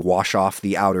and then they wash off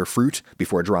the outer fruit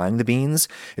before drying the beans.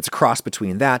 It's a cross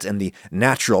between that and the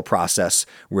natural process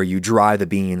where you dry the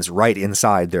beans right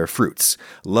inside their fruits.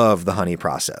 Love the honey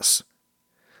process.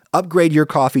 Upgrade your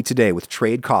coffee today with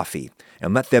Trade Coffee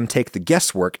and let them take the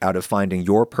guesswork out of finding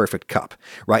your perfect cup.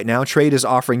 Right now, Trade is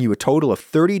offering you a total of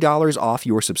 $30 off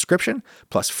your subscription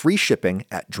plus free shipping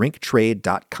at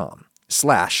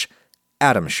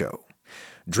drinktrade.com/AdamShow.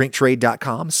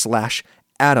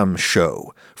 drinktrade.com/AdamShow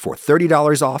for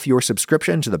 $30 off your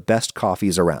subscription to the best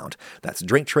coffees around. That's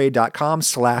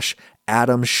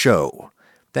drinktrade.com/AdamShow.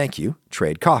 Thank you,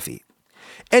 Trade Coffee.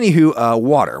 Anywho,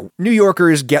 water. New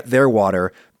Yorkers get their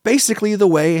water basically the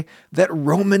way that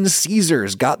Roman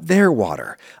Caesars got their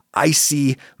water.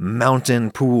 Icy mountain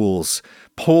pools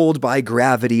pulled by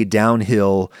gravity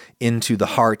downhill into the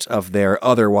heart of their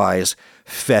otherwise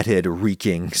fetid,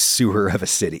 reeking sewer of a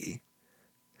city.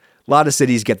 A lot of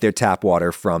cities get their tap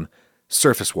water from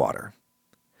surface water.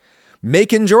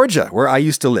 Macon, Georgia, where I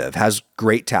used to live, has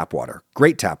great tap water.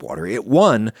 Great tap water. It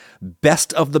won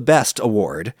Best of the Best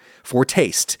award for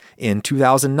taste in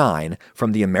 2009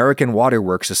 from the American Water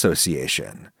Works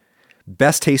Association.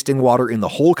 Best tasting water in the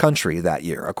whole country that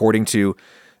year, according to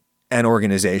an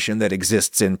organization that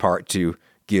exists in part to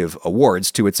give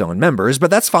awards to its own members, but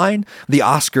that's fine. The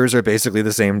Oscars are basically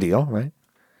the same deal, right?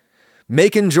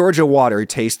 Macon, Georgia water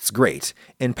tastes great,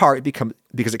 in part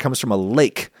because it comes from a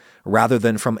lake rather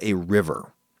than from a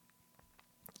river.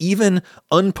 Even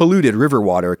unpolluted river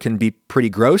water can be pretty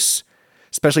gross,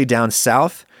 especially down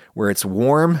south where it's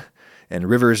warm and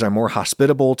rivers are more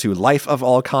hospitable to life of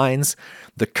all kinds.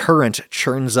 The current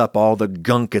churns up all the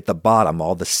gunk at the bottom,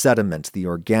 all the sediment, the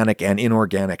organic and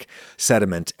inorganic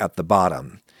sediment at the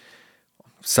bottom.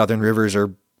 Southern rivers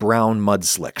are brown mud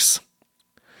slicks.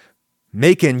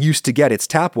 Macon used to get its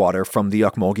tap water from the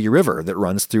Ocmulgee River that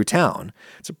runs through town.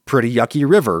 It's a pretty yucky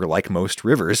river, like most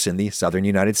rivers in the southern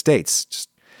United States. Just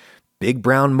big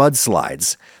brown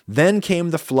mudslides. Then came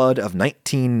the flood of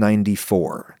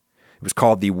 1994. It was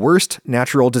called the worst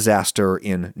natural disaster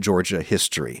in Georgia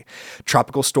history.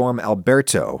 Tropical storm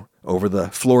Alberto over the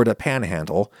Florida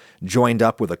Panhandle joined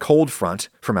up with a cold front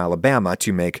from Alabama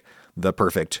to make the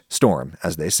perfect storm,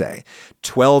 as they say.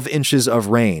 12 inches of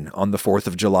rain on the 4th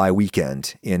of July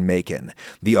weekend in Macon.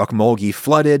 The Ocmulgee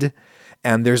flooded,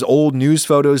 and there's old news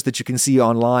photos that you can see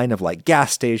online of like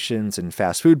gas stations and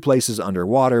fast food places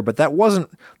underwater, but that wasn't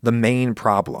the main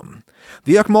problem.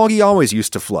 The Ocmulgee always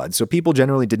used to flood, so people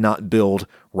generally did not build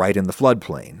right in the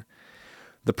floodplain.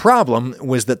 The problem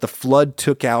was that the flood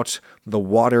took out the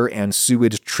water and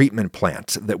sewage treatment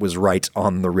plant that was right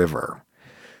on the river.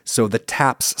 So the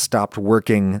taps stopped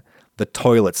working, the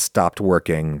toilets stopped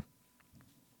working.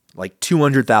 Like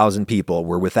 200,000 people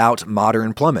were without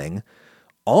modern plumbing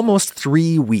almost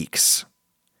 3 weeks.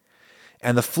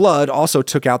 And the flood also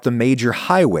took out the major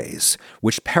highways,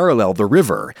 which parallel the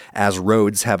river, as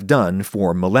roads have done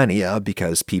for millennia,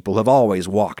 because people have always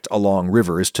walked along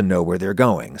rivers to know where they're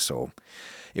going. So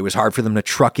it was hard for them to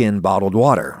truck in bottled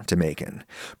water to Macon.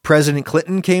 President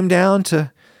Clinton came down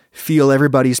to feel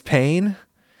everybody's pain.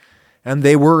 And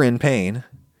they were in pain.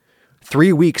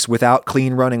 3 weeks without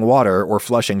clean running water or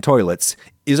flushing toilets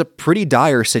is a pretty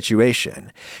dire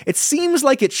situation. It seems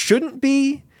like it shouldn't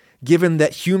be, given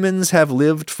that humans have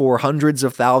lived for hundreds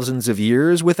of thousands of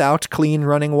years without clean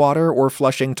running water or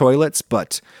flushing toilets,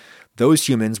 but those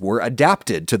humans were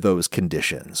adapted to those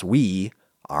conditions. We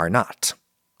are not.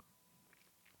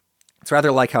 It's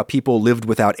rather like how people lived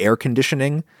without air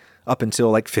conditioning up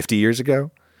until like 50 years ago.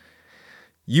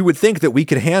 You would think that we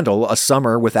could handle a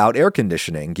summer without air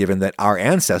conditioning, given that our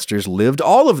ancestors lived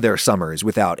all of their summers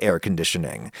without air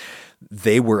conditioning.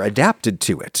 They were adapted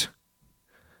to it.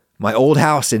 My old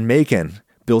house in Macon,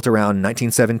 built around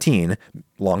 1917,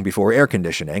 long before air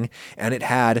conditioning, and it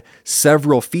had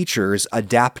several features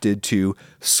adapted to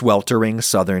sweltering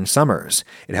southern summers.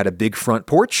 It had a big front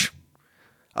porch.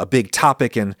 A big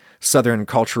topic in Southern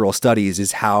cultural studies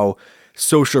is how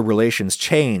social relations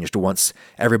changed once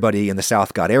everybody in the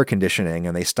South got air conditioning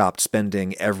and they stopped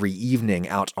spending every evening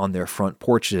out on their front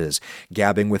porches,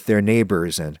 gabbing with their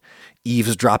neighbors and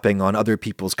eavesdropping on other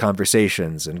people's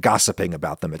conversations and gossiping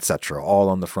about them, etc., all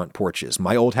on the front porches.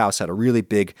 My old house had a really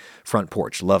big front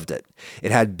porch, loved it.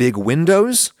 It had big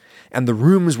windows, and the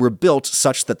rooms were built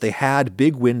such that they had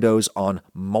big windows on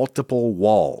multiple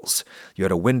walls. You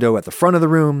had a window at the front of the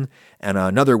room and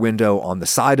another window on the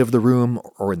side of the room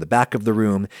or in the back of the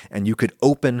room, and you could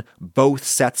open both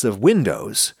sets of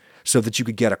windows so that you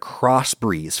could get a cross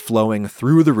breeze flowing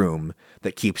through the room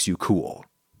that keeps you cool.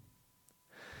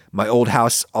 My old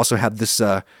house also had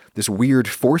this weird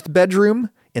fourth bedroom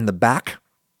in the back.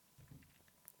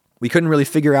 We couldn't really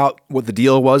figure out what the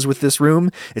deal was with this room.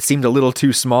 It seemed a little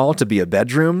too small to be a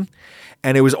bedroom,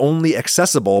 and it was only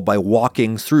accessible by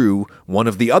walking through one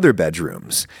of the other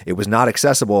bedrooms. It was not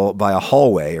accessible by a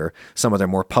hallway or some other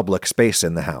more public space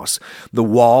in the house. The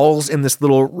walls in this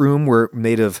little room were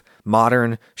made of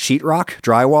modern sheetrock,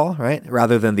 drywall, right?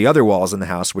 Rather than the other walls in the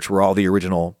house, which were all the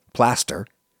original plaster.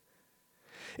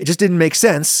 It just didn't make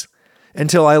sense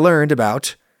until I learned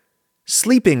about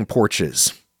sleeping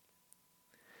porches.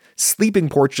 Sleeping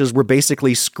porches were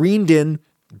basically screened-in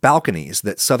balconies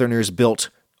that Southerners built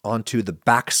onto the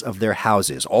backs of their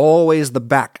houses, always the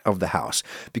back of the house,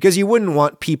 because you wouldn't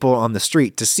want people on the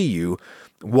street to see you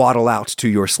waddle out to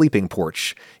your sleeping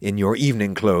porch in your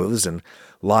evening clothes and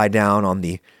lie down on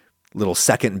the little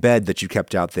second bed that you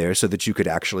kept out there so that you could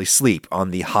actually sleep on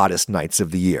the hottest nights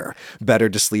of the year. Better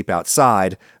to sleep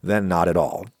outside than not at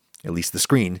all. At least the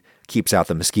screen keeps out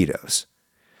the mosquitoes.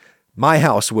 My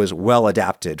house was well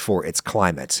adapted for its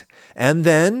climate. And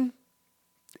then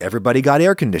everybody got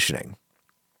air conditioning.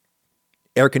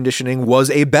 Air conditioning was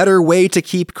a better way to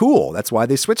keep cool. That's why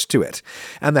they switched to it.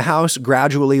 And the house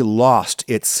gradually lost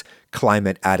its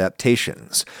climate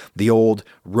adaptations. The old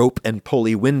rope and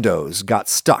pulley windows got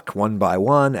stuck one by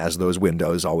one, as those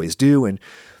windows always do, and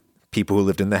People who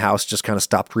lived in the house just kind of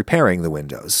stopped repairing the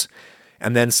windows.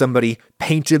 And then somebody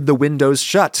painted the windows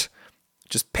shut.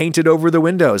 Just painted over the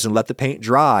windows and let the paint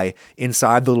dry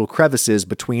inside the little crevices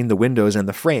between the windows and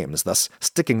the frames, thus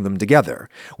sticking them together.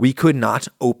 We could not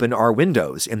open our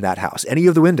windows in that house, any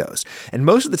of the windows. And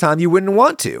most of the time you wouldn't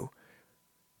want to.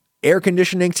 Air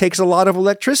conditioning takes a lot of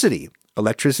electricity.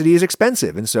 Electricity is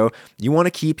expensive, and so you want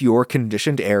to keep your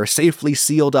conditioned air safely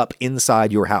sealed up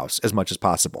inside your house as much as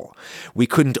possible. We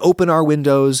couldn't open our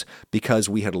windows because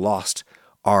we had lost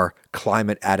our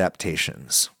climate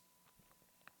adaptations.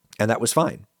 And that was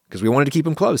fine, because we wanted to keep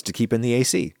them closed to keep in the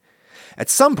AC. At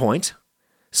some point,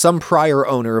 some prior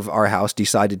owner of our house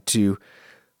decided to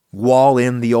wall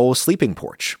in the old sleeping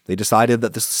porch. They decided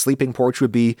that the sleeping porch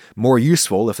would be more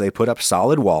useful if they put up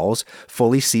solid walls,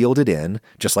 fully sealed it in,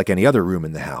 just like any other room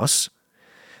in the house.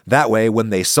 That way, when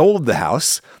they sold the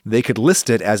house, they could list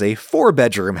it as a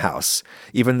 4-bedroom house,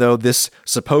 even though this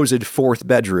supposed 4th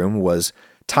bedroom was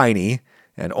tiny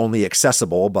and only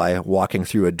accessible by walking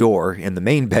through a door in the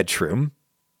main bedroom.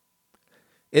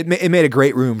 It made a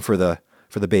great room for the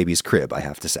baby's crib, I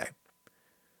have to say.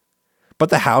 But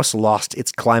the house lost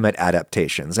its climate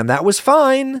adaptations, and that was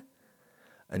fine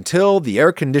until the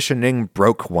air conditioning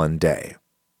broke one day.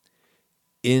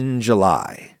 In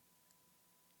July.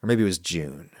 Or maybe it was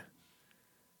June.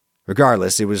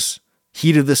 Regardless, it was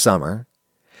heat of the summer,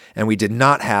 and we did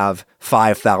not have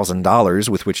 $5,000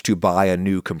 with which to buy a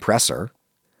new compressor.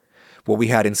 What we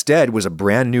had instead was a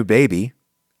brand new baby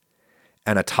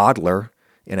and a toddler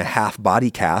in a half body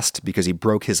cast because he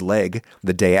broke his leg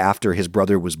the day after his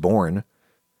brother was born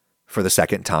for the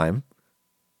second time.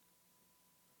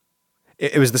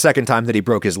 It was the second time that he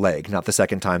broke his leg, not the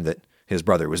second time that his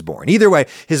brother was born. Either way,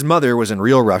 his mother was in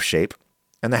real rough shape,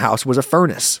 and the house was a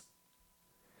furnace.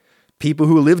 People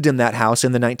who lived in that house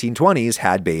in the 1920s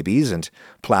had babies and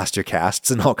plaster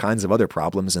casts and all kinds of other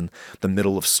problems in the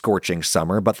middle of scorching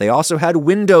summer, but they also had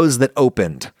windows that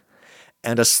opened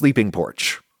and a sleeping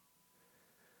porch.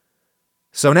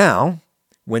 So now,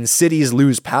 when cities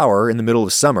lose power in the middle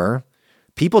of summer,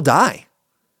 people die.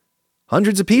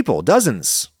 Hundreds of people,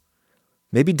 dozens,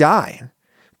 maybe die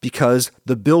because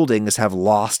the buildings have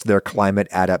lost their climate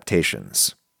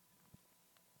adaptations.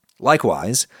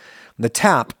 Likewise, the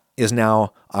tap is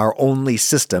now our only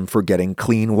system for getting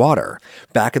clean water.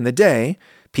 Back in the day,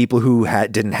 people who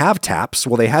didn't have taps,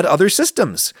 well, they had other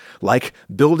systems, like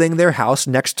building their house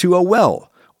next to a well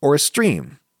or a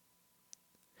stream.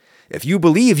 If you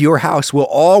believe your house will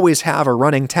always have a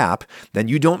running tap, then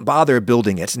you don't bother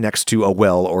building it next to a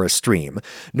well or a stream,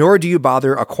 nor do you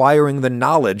bother acquiring the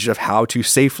knowledge of how to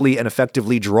safely and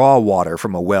effectively draw water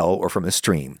from a well or from a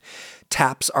stream.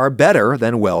 Taps are better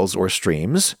than wells or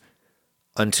streams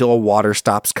until water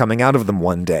stops coming out of them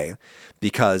one day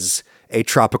because a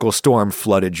tropical storm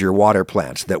flooded your water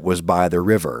plant that was by the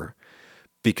river,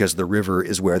 because the river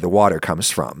is where the water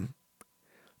comes from.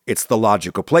 It's the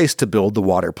logical place to build the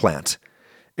water plant,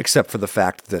 except for the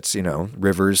fact that,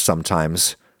 rivers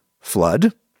sometimes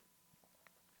flood.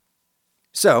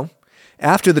 So,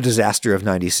 after the disaster of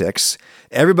 '96,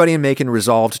 everybody in Macon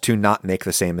resolved to not make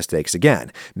the same mistakes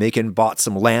again. Macon bought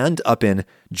some land up in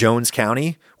Jones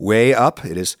County, way up.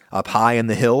 It is up high in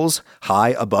the hills, high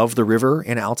above the river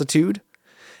in altitude.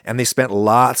 And they spent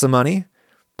lots of money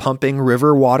pumping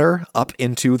river water up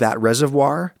into that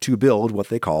reservoir to build what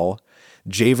they call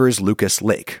Javers Lucas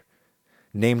Lake,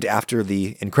 named after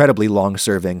the incredibly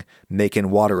long-serving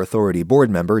Macon Water Authority board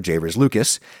member, Javers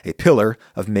Lucas, a pillar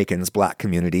of Macon's black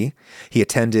community. He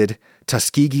attended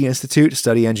Tuskegee Institute to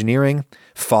study engineering,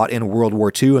 fought in World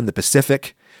War II in the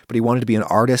Pacific, but he wanted to be an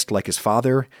artist like his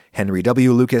father, Henry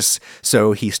W. Lucas,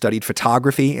 so he studied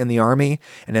photography in the Army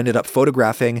and ended up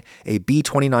photographing a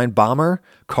B-29 bomber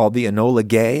called the Enola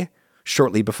Gay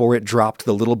shortly before it dropped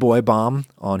the Little Boy bomb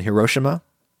on Hiroshima.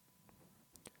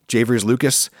 Javers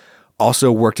Lucas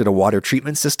also worked at a water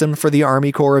treatment system for the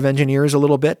Army Corps of Engineers a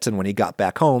little bit, and when he got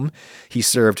back home, he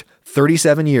served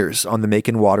 37 years on the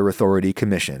Macon Water Authority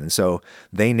Commission, and so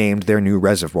they named their new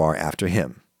reservoir after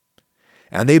him.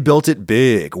 And they built it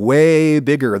big, way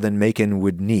bigger than Macon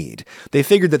would need. They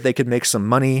figured that they could make some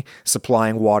money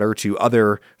supplying water to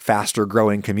other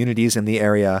faster-growing communities in the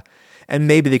area, and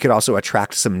maybe they could also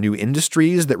attract some new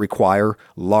industries that require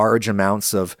large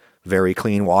amounts of very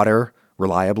clean water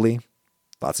reliably.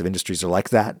 Lots of industries are like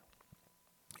that.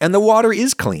 And the water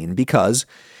is clean because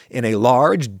in a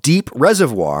large, deep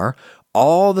reservoir,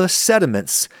 all the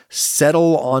sediments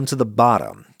settle onto the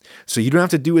bottom. So you don't have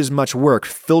to do as much work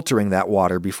filtering that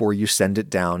water before you send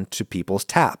it down to people's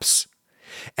taps.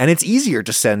 And it's easier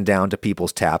to send down to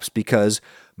people's taps because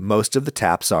most of the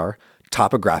taps are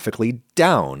topographically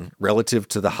down relative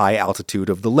to the high altitude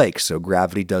of the lake, so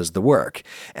gravity does the work.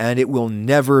 And it will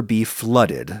never be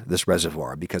flooded, this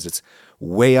reservoir, because it's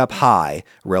way up high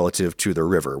relative to the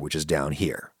river, which is down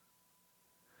here.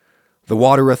 The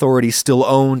water authority still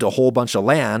owned a whole bunch of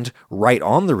land right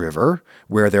on the river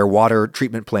where their water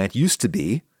treatment plant used to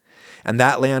be, and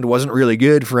that land wasn't really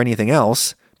good for anything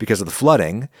else because of the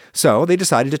flooding, so they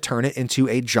decided to turn it into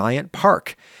a giant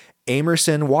park,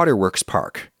 Amerson Waterworks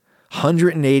Park.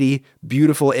 180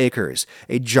 beautiful acres,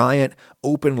 a giant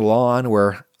open lawn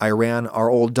where I ran our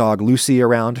old dog Lucy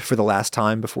around for the last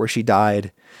time before she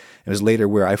died. It was later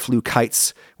where I flew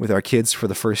kites with our kids for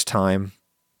the first time.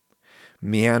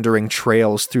 Meandering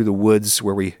trails through the woods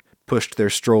where we pushed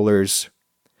their strollers.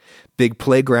 Big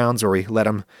playgrounds where we let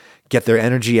them get their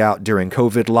energy out during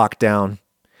COVID lockdown.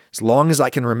 As long as I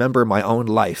can remember my own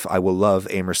life, I will love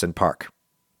Amerson Park.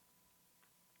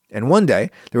 And one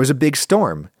day, there was a big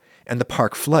storm, and the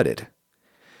park flooded.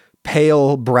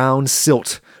 Pale brown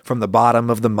silt from the bottom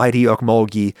of the mighty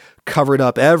Ocmulgee covered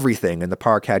up everything, and the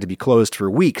park had to be closed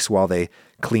for weeks while they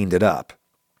cleaned it up.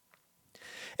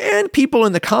 And people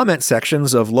in the comment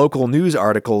sections of local news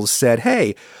articles said,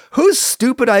 hey, whose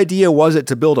stupid idea was it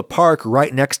to build a park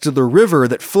right next to the river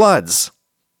that floods?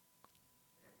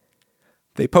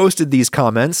 They posted these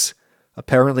comments,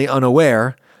 apparently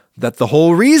unaware that the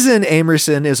whole reason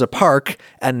Amerson is a park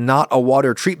and not a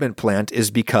water treatment plant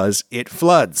is because it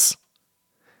floods.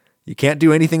 You can't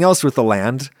do anything else with the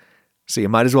land, so you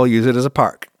might as well use it as a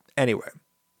park. Anyway.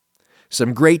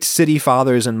 Some great city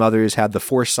fathers and mothers had the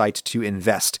foresight to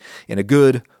invest in a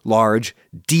good, large,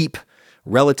 deep,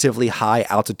 relatively high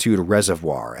altitude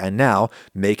reservoir, and now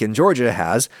Macon, Georgia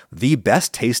has the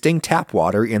best tasting tap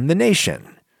water in the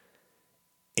nation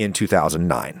in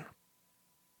 2009.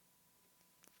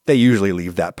 They usually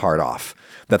leave that part off,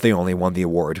 that they only won the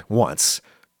award once,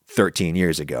 13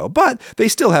 years ago, but they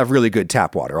still have really good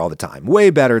tap water all the time. Way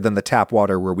better than the tap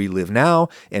water where we live now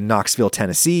in Knoxville,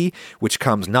 Tennessee, which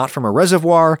comes not from a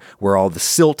reservoir where all the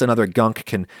silt and other gunk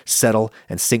can settle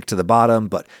and sink to the bottom,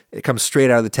 but it comes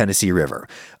straight out of the Tennessee River.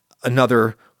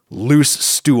 Another loose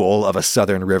stool of a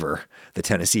southern river, the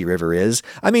Tennessee River is.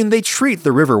 I mean, they treat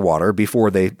the river water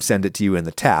before they send it to you in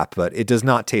the tap, but it does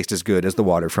not taste as good as the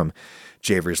water from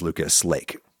Javers Lucas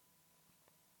Lake.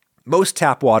 Most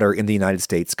tap water in the United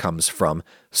States comes from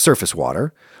surface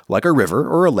water, like a river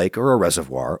or a lake or a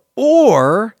reservoir,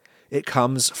 or it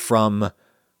comes from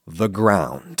the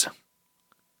ground.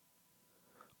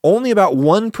 Only about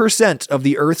 1% of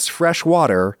the Earth's fresh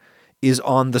water is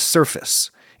on the surface,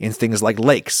 in things like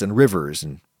lakes and rivers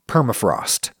and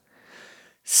permafrost.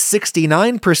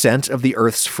 69% of the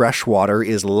Earth's fresh water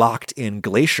is locked in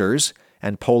glaciers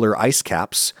and polar ice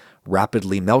caps,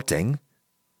 rapidly melting.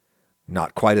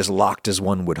 Not quite as locked as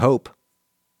one would hope.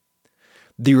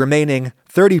 The remaining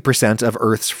 30% of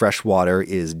Earth's fresh water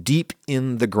is deep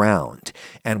in the ground,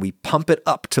 and we pump it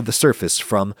up to the surface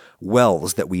from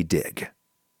wells that we dig.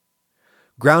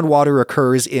 Groundwater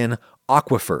occurs in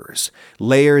aquifers,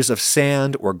 layers of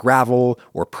sand or gravel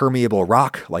or permeable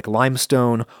rock like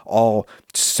limestone, all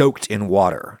soaked in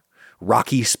water.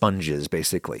 Rocky sponges,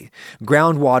 basically.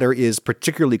 Groundwater is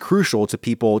particularly crucial to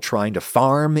people trying to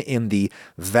farm in the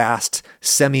vast,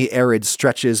 semi-arid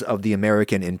stretches of the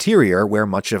American interior where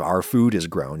much of our food is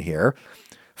grown here.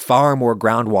 Far more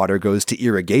groundwater goes to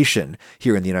irrigation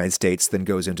here in the United States than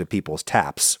goes into people's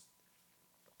taps.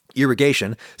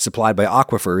 Irrigation, supplied by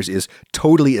aquifers, is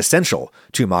totally essential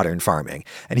to modern farming.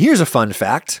 And here's a fun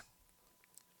fact,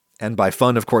 and by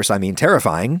fun, of course, I mean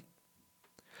terrifying.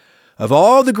 Of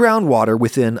all the groundwater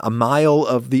within a mile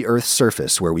of the Earth's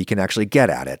surface where we can actually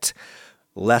get at it,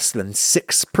 less than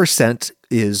 6%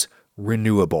 is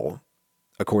renewable,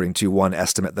 according to one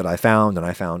estimate that I found, and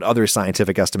I found other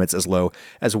scientific estimates as low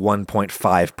as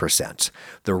 1.5%.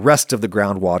 The rest of the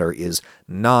groundwater is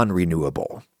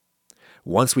non-renewable.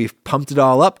 Once we've pumped it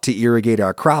all up to irrigate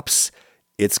our crops,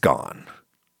 it's gone.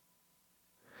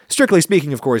 Strictly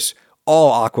speaking, of course,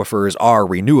 all aquifers are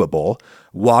renewable.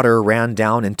 Water ran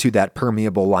down into that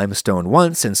permeable limestone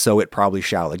once, and so it probably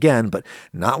shall again, but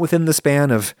not within the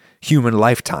span of human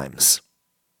lifetimes.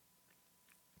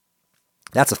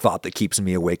 That's a thought that keeps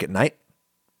me awake at night.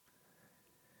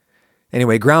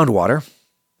 Anyway, groundwater.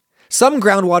 Some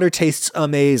groundwater tastes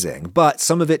amazing, but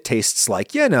some of it tastes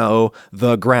like,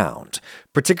 the ground.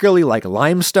 Particularly like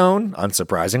limestone,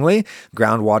 unsurprisingly.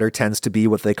 Groundwater tends to be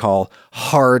what they call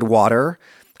hard water,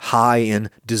 high in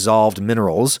dissolved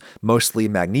minerals, mostly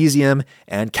magnesium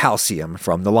and calcium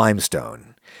from the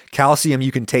limestone. Calcium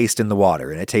you can taste in the water,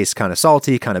 and it tastes kind of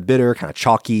salty, kind of bitter, kind of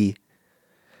chalky.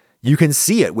 You can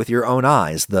see it with your own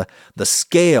eyes, the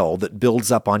scale that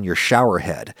builds up on your shower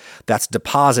head. That's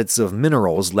deposits of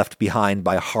minerals left behind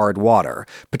by hard water,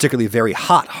 particularly very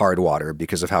hot hard water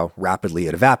because of how rapidly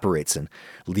it evaporates and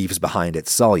leaves behind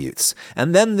its solutes.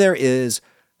 And then there is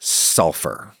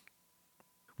sulfur.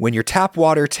 When your tap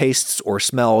water tastes or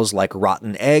smells like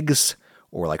rotten eggs,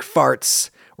 or like farts,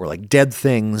 or like dead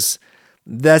things,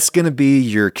 that's going to be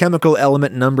your chemical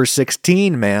element number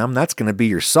 16, ma'am. That's going to be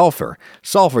your sulfur.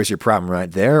 Sulfur is your problem right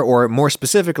there, or more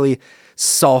specifically,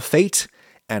 sulfate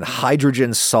and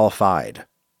hydrogen sulfide.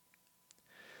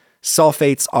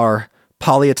 Sulfates are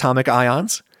polyatomic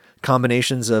ions,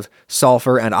 combinations of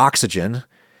sulfur and oxygen,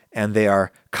 and they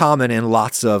are common in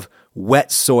lots of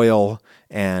wet soil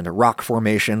and rock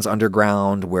formations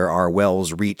underground where our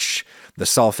wells reach. The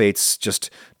sulfates just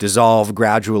dissolve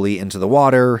gradually into the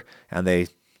water, and they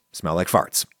smell like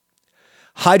farts.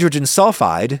 Hydrogen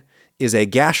sulfide is a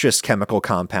gaseous chemical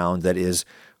compound that is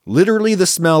literally the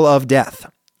smell of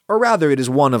death. Or rather, it is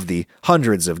one of the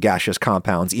hundreds of gaseous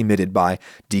compounds emitted by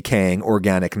decaying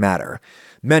organic matter,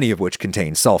 many of which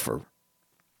contain sulfur.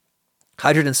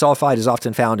 Hydrogen sulfide is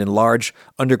often found in large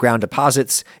underground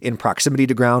deposits in proximity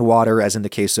to groundwater, as in the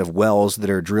case of wells that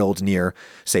are drilled near,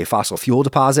 say, fossil fuel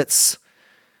deposits.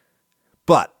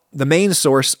 But the main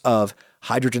source of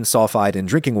hydrogen sulfide in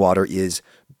drinking water is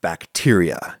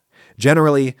bacteria.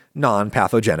 Generally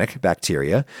non-pathogenic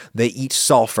bacteria. They eat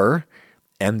sulfur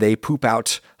and they poop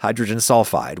out hydrogen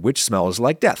sulfide, which smells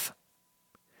like death.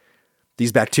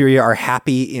 These bacteria are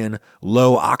happy in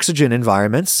low oxygen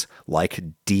environments, like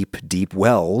deep, deep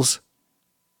wells.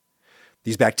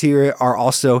 These bacteria are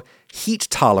also heat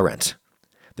tolerant.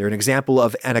 They're an example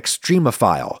of an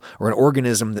extremophile, or an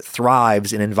organism that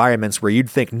thrives in environments where you'd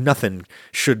think nothing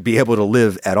should be able to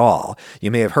live at all. You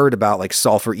may have heard about like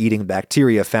sulfur-eating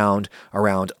bacteria found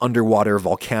around underwater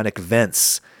volcanic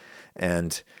vents,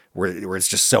 and where it's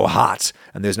just so hot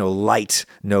and there's no light,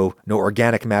 no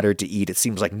organic matter to eat. It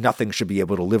seems like nothing should be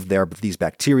able to live there, but these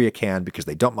bacteria can because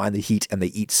they don't mind the heat and they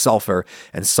eat sulfur,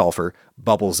 and sulfur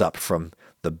bubbles up from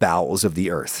the bowels of the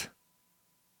earth.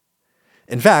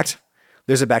 In fact,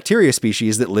 there's a bacteria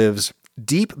species that lives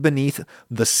deep beneath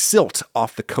the silt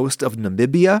off the coast of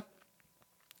Namibia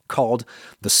called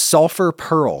the sulfur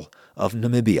pearl of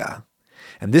Namibia.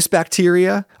 And this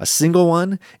bacteria, a single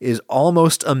one, is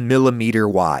almost a millimeter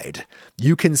wide.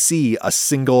 You can see a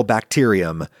single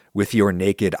bacterium with your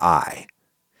naked eye.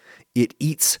 It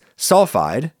eats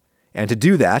sulfide, and to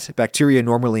do that, bacteria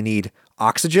normally need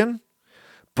oxygen,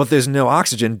 but there's no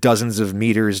oxygen dozens of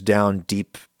meters down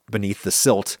deep beneath the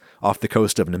silt off the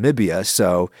coast of Namibia,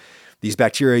 so these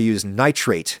bacteria use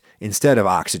nitrate instead of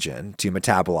oxygen to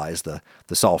metabolize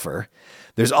the sulfur.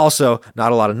 There's also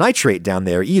not a lot of nitrate down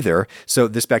there either, so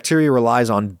this bacteria relies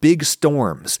on big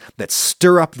storms that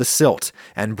stir up the silt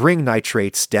and bring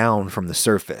nitrates down from the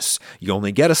surface. You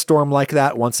only get a storm like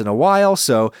that once in a while,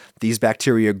 so these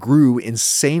bacteria grew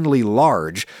insanely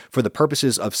large for the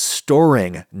purposes of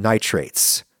storing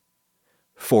nitrates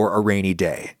for a rainy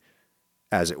day,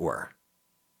 as it were.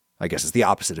 I guess it's the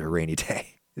opposite of a rainy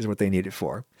day, is what they need it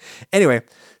for. Anyway,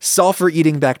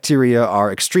 sulfur-eating bacteria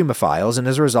are extremophiles, and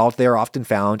as a result, they are often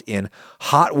found in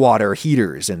hot water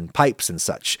heaters and pipes and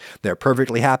such. They're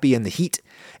perfectly happy in the heat,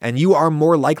 and you are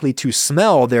more likely to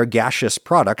smell their gaseous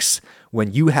products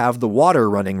when you have the water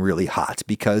running really hot,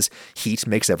 because heat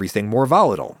makes everything more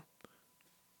volatile.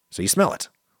 So you smell it.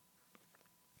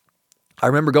 I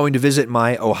remember going to visit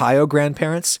my Ohio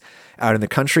grandparents out in the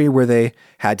country where they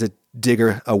had to dig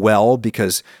a well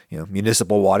because,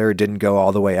 municipal water didn't go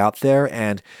all the way out there.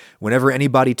 And whenever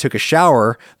anybody took a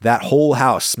shower, that whole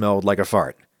house smelled like a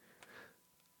fart.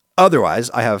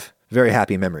 Otherwise, I have very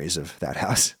happy memories of that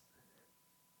house.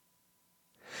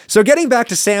 So getting back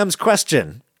to Sam's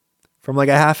question from like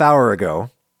a half hour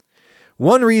ago,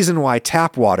 one reason why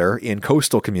tap water in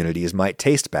coastal communities might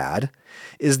taste bad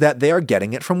is that they are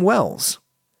getting it from wells.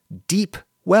 Deep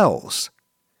wells.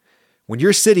 When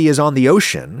your city is on the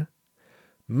ocean,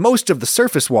 most of the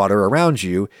surface water around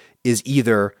you is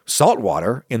either salt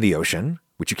water in the ocean,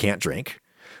 which you can't drink,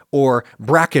 or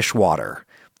brackish water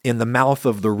in the mouth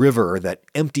of the river that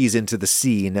empties into the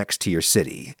sea next to your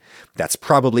city. That's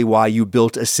probably why you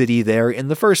built a city there in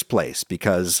the first place,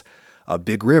 because a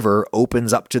big river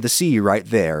opens up to the sea right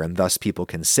there, and thus people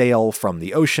can sail from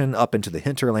the ocean up into the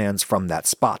hinterlands from that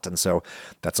spot. And so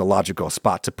that's a logical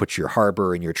spot to put your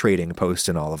harbor and your trading post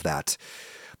and all of that.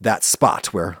 That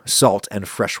spot where salt and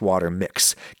fresh water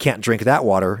mix. Can't drink that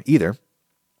water either.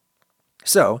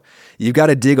 So, you've got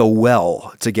to dig a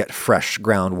well to get fresh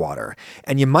groundwater,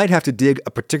 and you might have to dig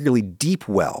a particularly deep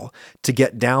well to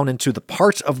get down into the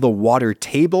part of the water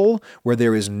table where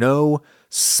there is no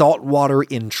saltwater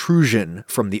intrusion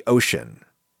from the ocean.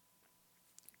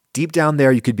 Deep down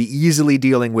there, you could be easily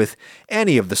dealing with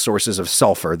any of the sources of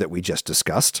sulfur that we just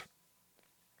discussed.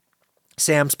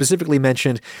 Sam specifically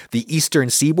mentioned the eastern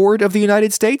seaboard of the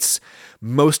United States,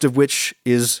 most of which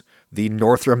is the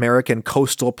North American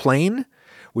coastal plain,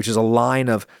 which is a line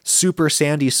of super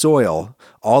sandy soil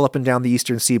all up and down the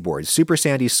eastern seaboard. Super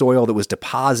sandy soil that was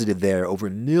deposited there over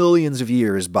millions of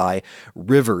years by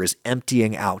rivers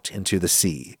emptying out into the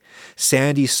sea.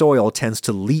 Sandy soil tends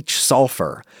to leach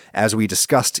sulfur, as we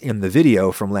discussed in the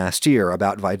video from last year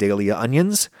about Vidalia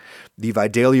onions. The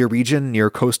Vidalia region near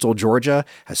coastal Georgia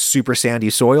has super sandy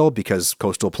soil because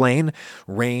coastal plain.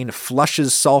 Rain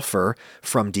flushes sulfur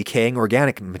from decaying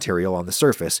organic material on the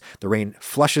surface. The rain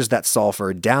flushes that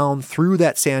sulfur down through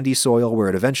that sandy soil where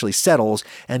it eventually settles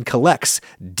and collects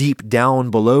deep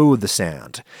down below the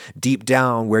sand, deep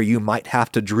down where you might have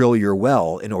to drill your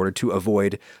well in order to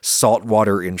avoid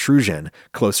saltwater intrusion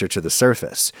closer to the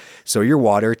surface. So your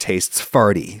water tastes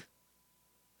farty.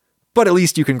 But at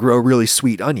least you can grow really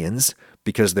sweet onions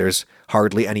because there's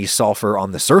hardly any sulfur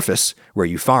on the surface where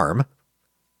you farm.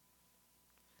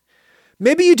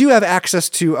 Maybe you do have access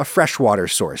to a freshwater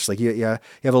source, like you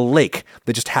have a lake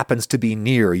that just happens to be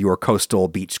near your coastal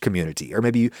beach community. Or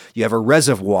maybe you have a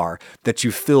reservoir that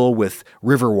you fill with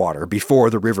river water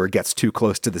before the river gets too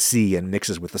close to the sea and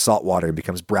mixes with the salt water and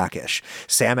becomes brackish.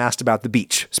 Sam asked about the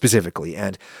beach specifically,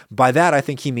 and by that I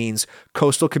think he means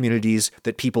coastal communities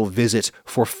that people visit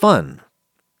for fun.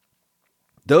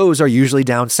 Those are usually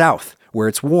down south, where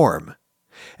it's warm.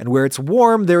 And where it's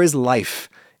warm, there is life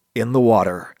in the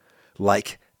water.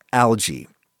 Like algae.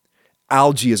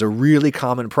 Algae is a really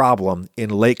common problem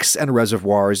in lakes and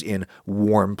reservoirs in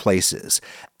warm places.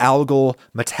 Algal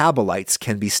metabolites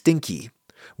can be stinky.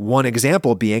 One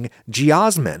example being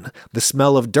geosmin, the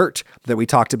smell of dirt that we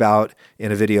talked about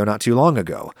in a video not too long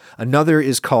ago. Another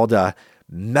is called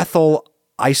methyl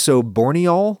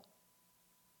isoborneol.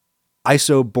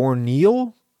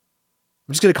 Isoborneal?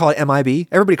 I'm just going to call it MIB.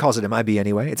 Everybody calls it MIB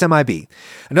anyway. It's MIB.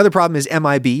 Another problem is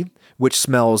MIB, which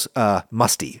smells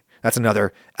musty. That's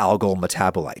another algal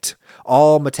metabolite.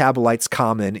 All metabolites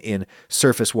common in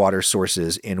surface water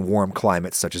sources in warm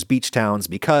climates such as beach towns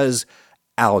because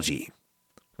algae.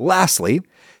 Lastly,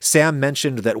 Sam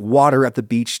mentioned that water at the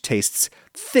beach tastes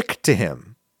thick to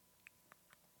him.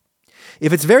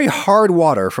 If it's very hard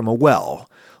water from a well,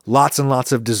 lots and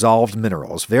lots of dissolved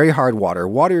minerals, very hard water,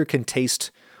 water can taste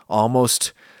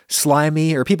almost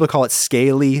slimy, or people call it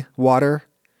scaly water.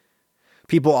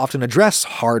 People often address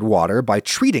hard water by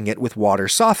treating it with water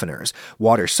softeners.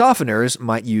 Water softeners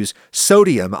might use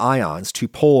sodium ions to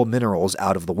pull minerals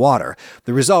out of the water.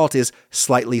 The result is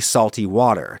slightly salty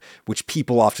water, which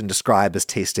people often describe as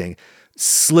tasting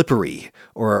slippery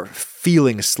or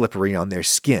feeling slippery on their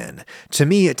skin. To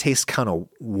me, it tastes kind of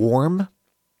warm.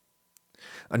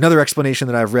 Another explanation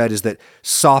that I've read is that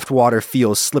soft water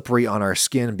feels slippery on our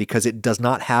skin because it does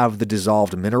not have the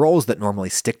dissolved minerals that normally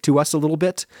stick to us a little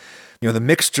bit. You know, the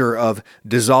mixture of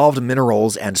dissolved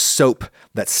minerals and soap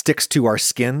that sticks to our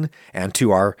skin and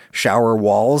to our shower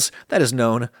walls, that is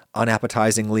known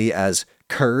unappetizingly as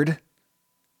curd.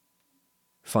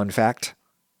 Fun fact.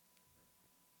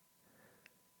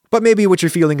 But maybe what you're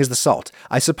feeling is the salt.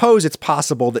 I suppose it's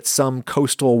possible that some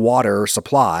coastal water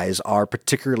supplies are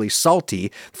particularly salty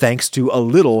thanks to a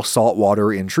little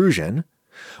saltwater intrusion.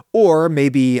 Or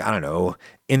maybe, I don't know,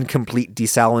 incomplete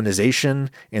desalinization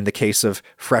in the case of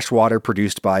fresh water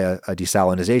produced by a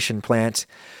desalinization plant.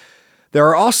 There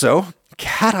are also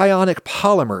cationic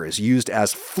polymers used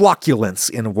as flocculants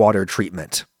in water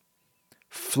treatment.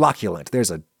 Flocculant, there's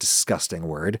a disgusting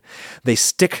word. They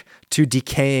stick to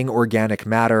decaying organic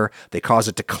matter, they cause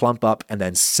it to clump up and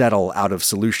then settle out of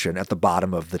solution at the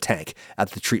bottom of the tank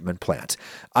at the treatment plant.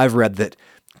 I've read that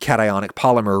cationic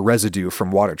polymer residue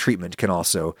from water treatment can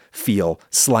also feel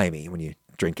slimy when you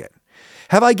drink it.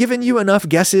 Have I given you enough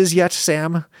guesses yet,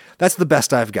 Sam? That's the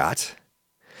best I've got.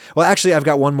 Well, actually, I've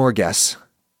got one more guess.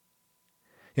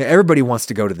 Yeah, everybody wants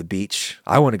to go to the beach.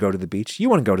 I want to go to the beach. You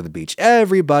want to go to the beach.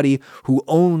 Everybody who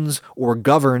owns or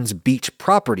governs beach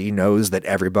property knows that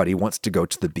everybody wants to go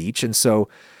to the beach, and so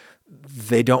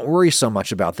they don't worry so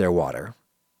much about their water.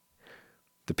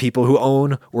 The people who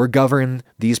own or govern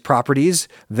these properties,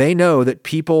 they know that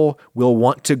people will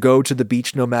want to go to the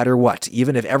beach no matter what,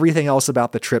 even if everything else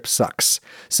about the trip sucks.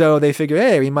 So they figure,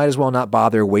 hey, we might as well not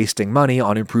bother wasting money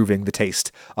on improving the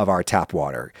taste of our tap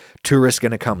water. Tourists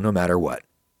going to come no matter what.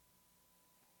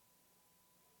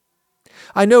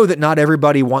 I know that not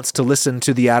everybody wants to listen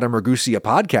to the Adam Ragusea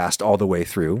podcast all the way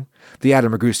through. The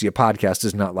Adam Ragusea podcast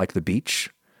is not like the beach.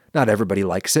 Not everybody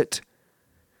likes it.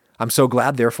 I'm so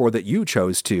glad, therefore, that you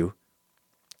chose to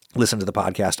listen to the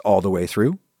podcast all the way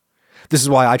through. This is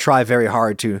why I try very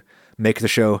hard to make the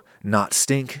show not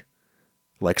stink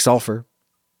like sulfur.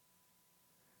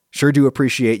 Sure do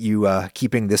appreciate you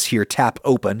keeping this here tap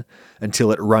open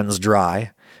until it runs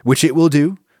dry, which it will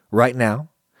do right now,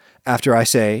 after I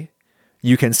say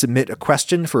you can submit a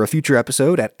question for a future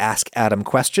episode at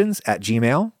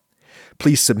askadamquestions@gmail.com.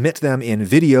 Please submit them in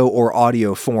video or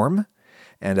audio form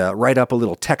and write up a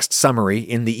little text summary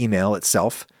in the email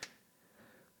itself.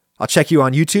 I'll check you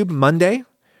on YouTube Monday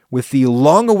with the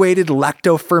long-awaited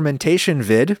lactofermentation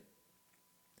vid.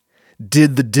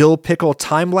 Did the dill pickle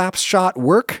time-lapse shot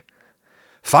work?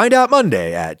 Find out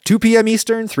Monday at 2 p.m.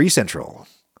 Eastern, 3 Central.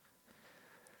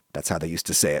 That's how they used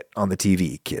to say it on the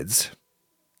TV, kids.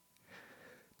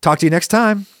 Talk to you next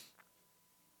time.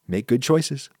 Make good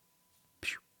choices.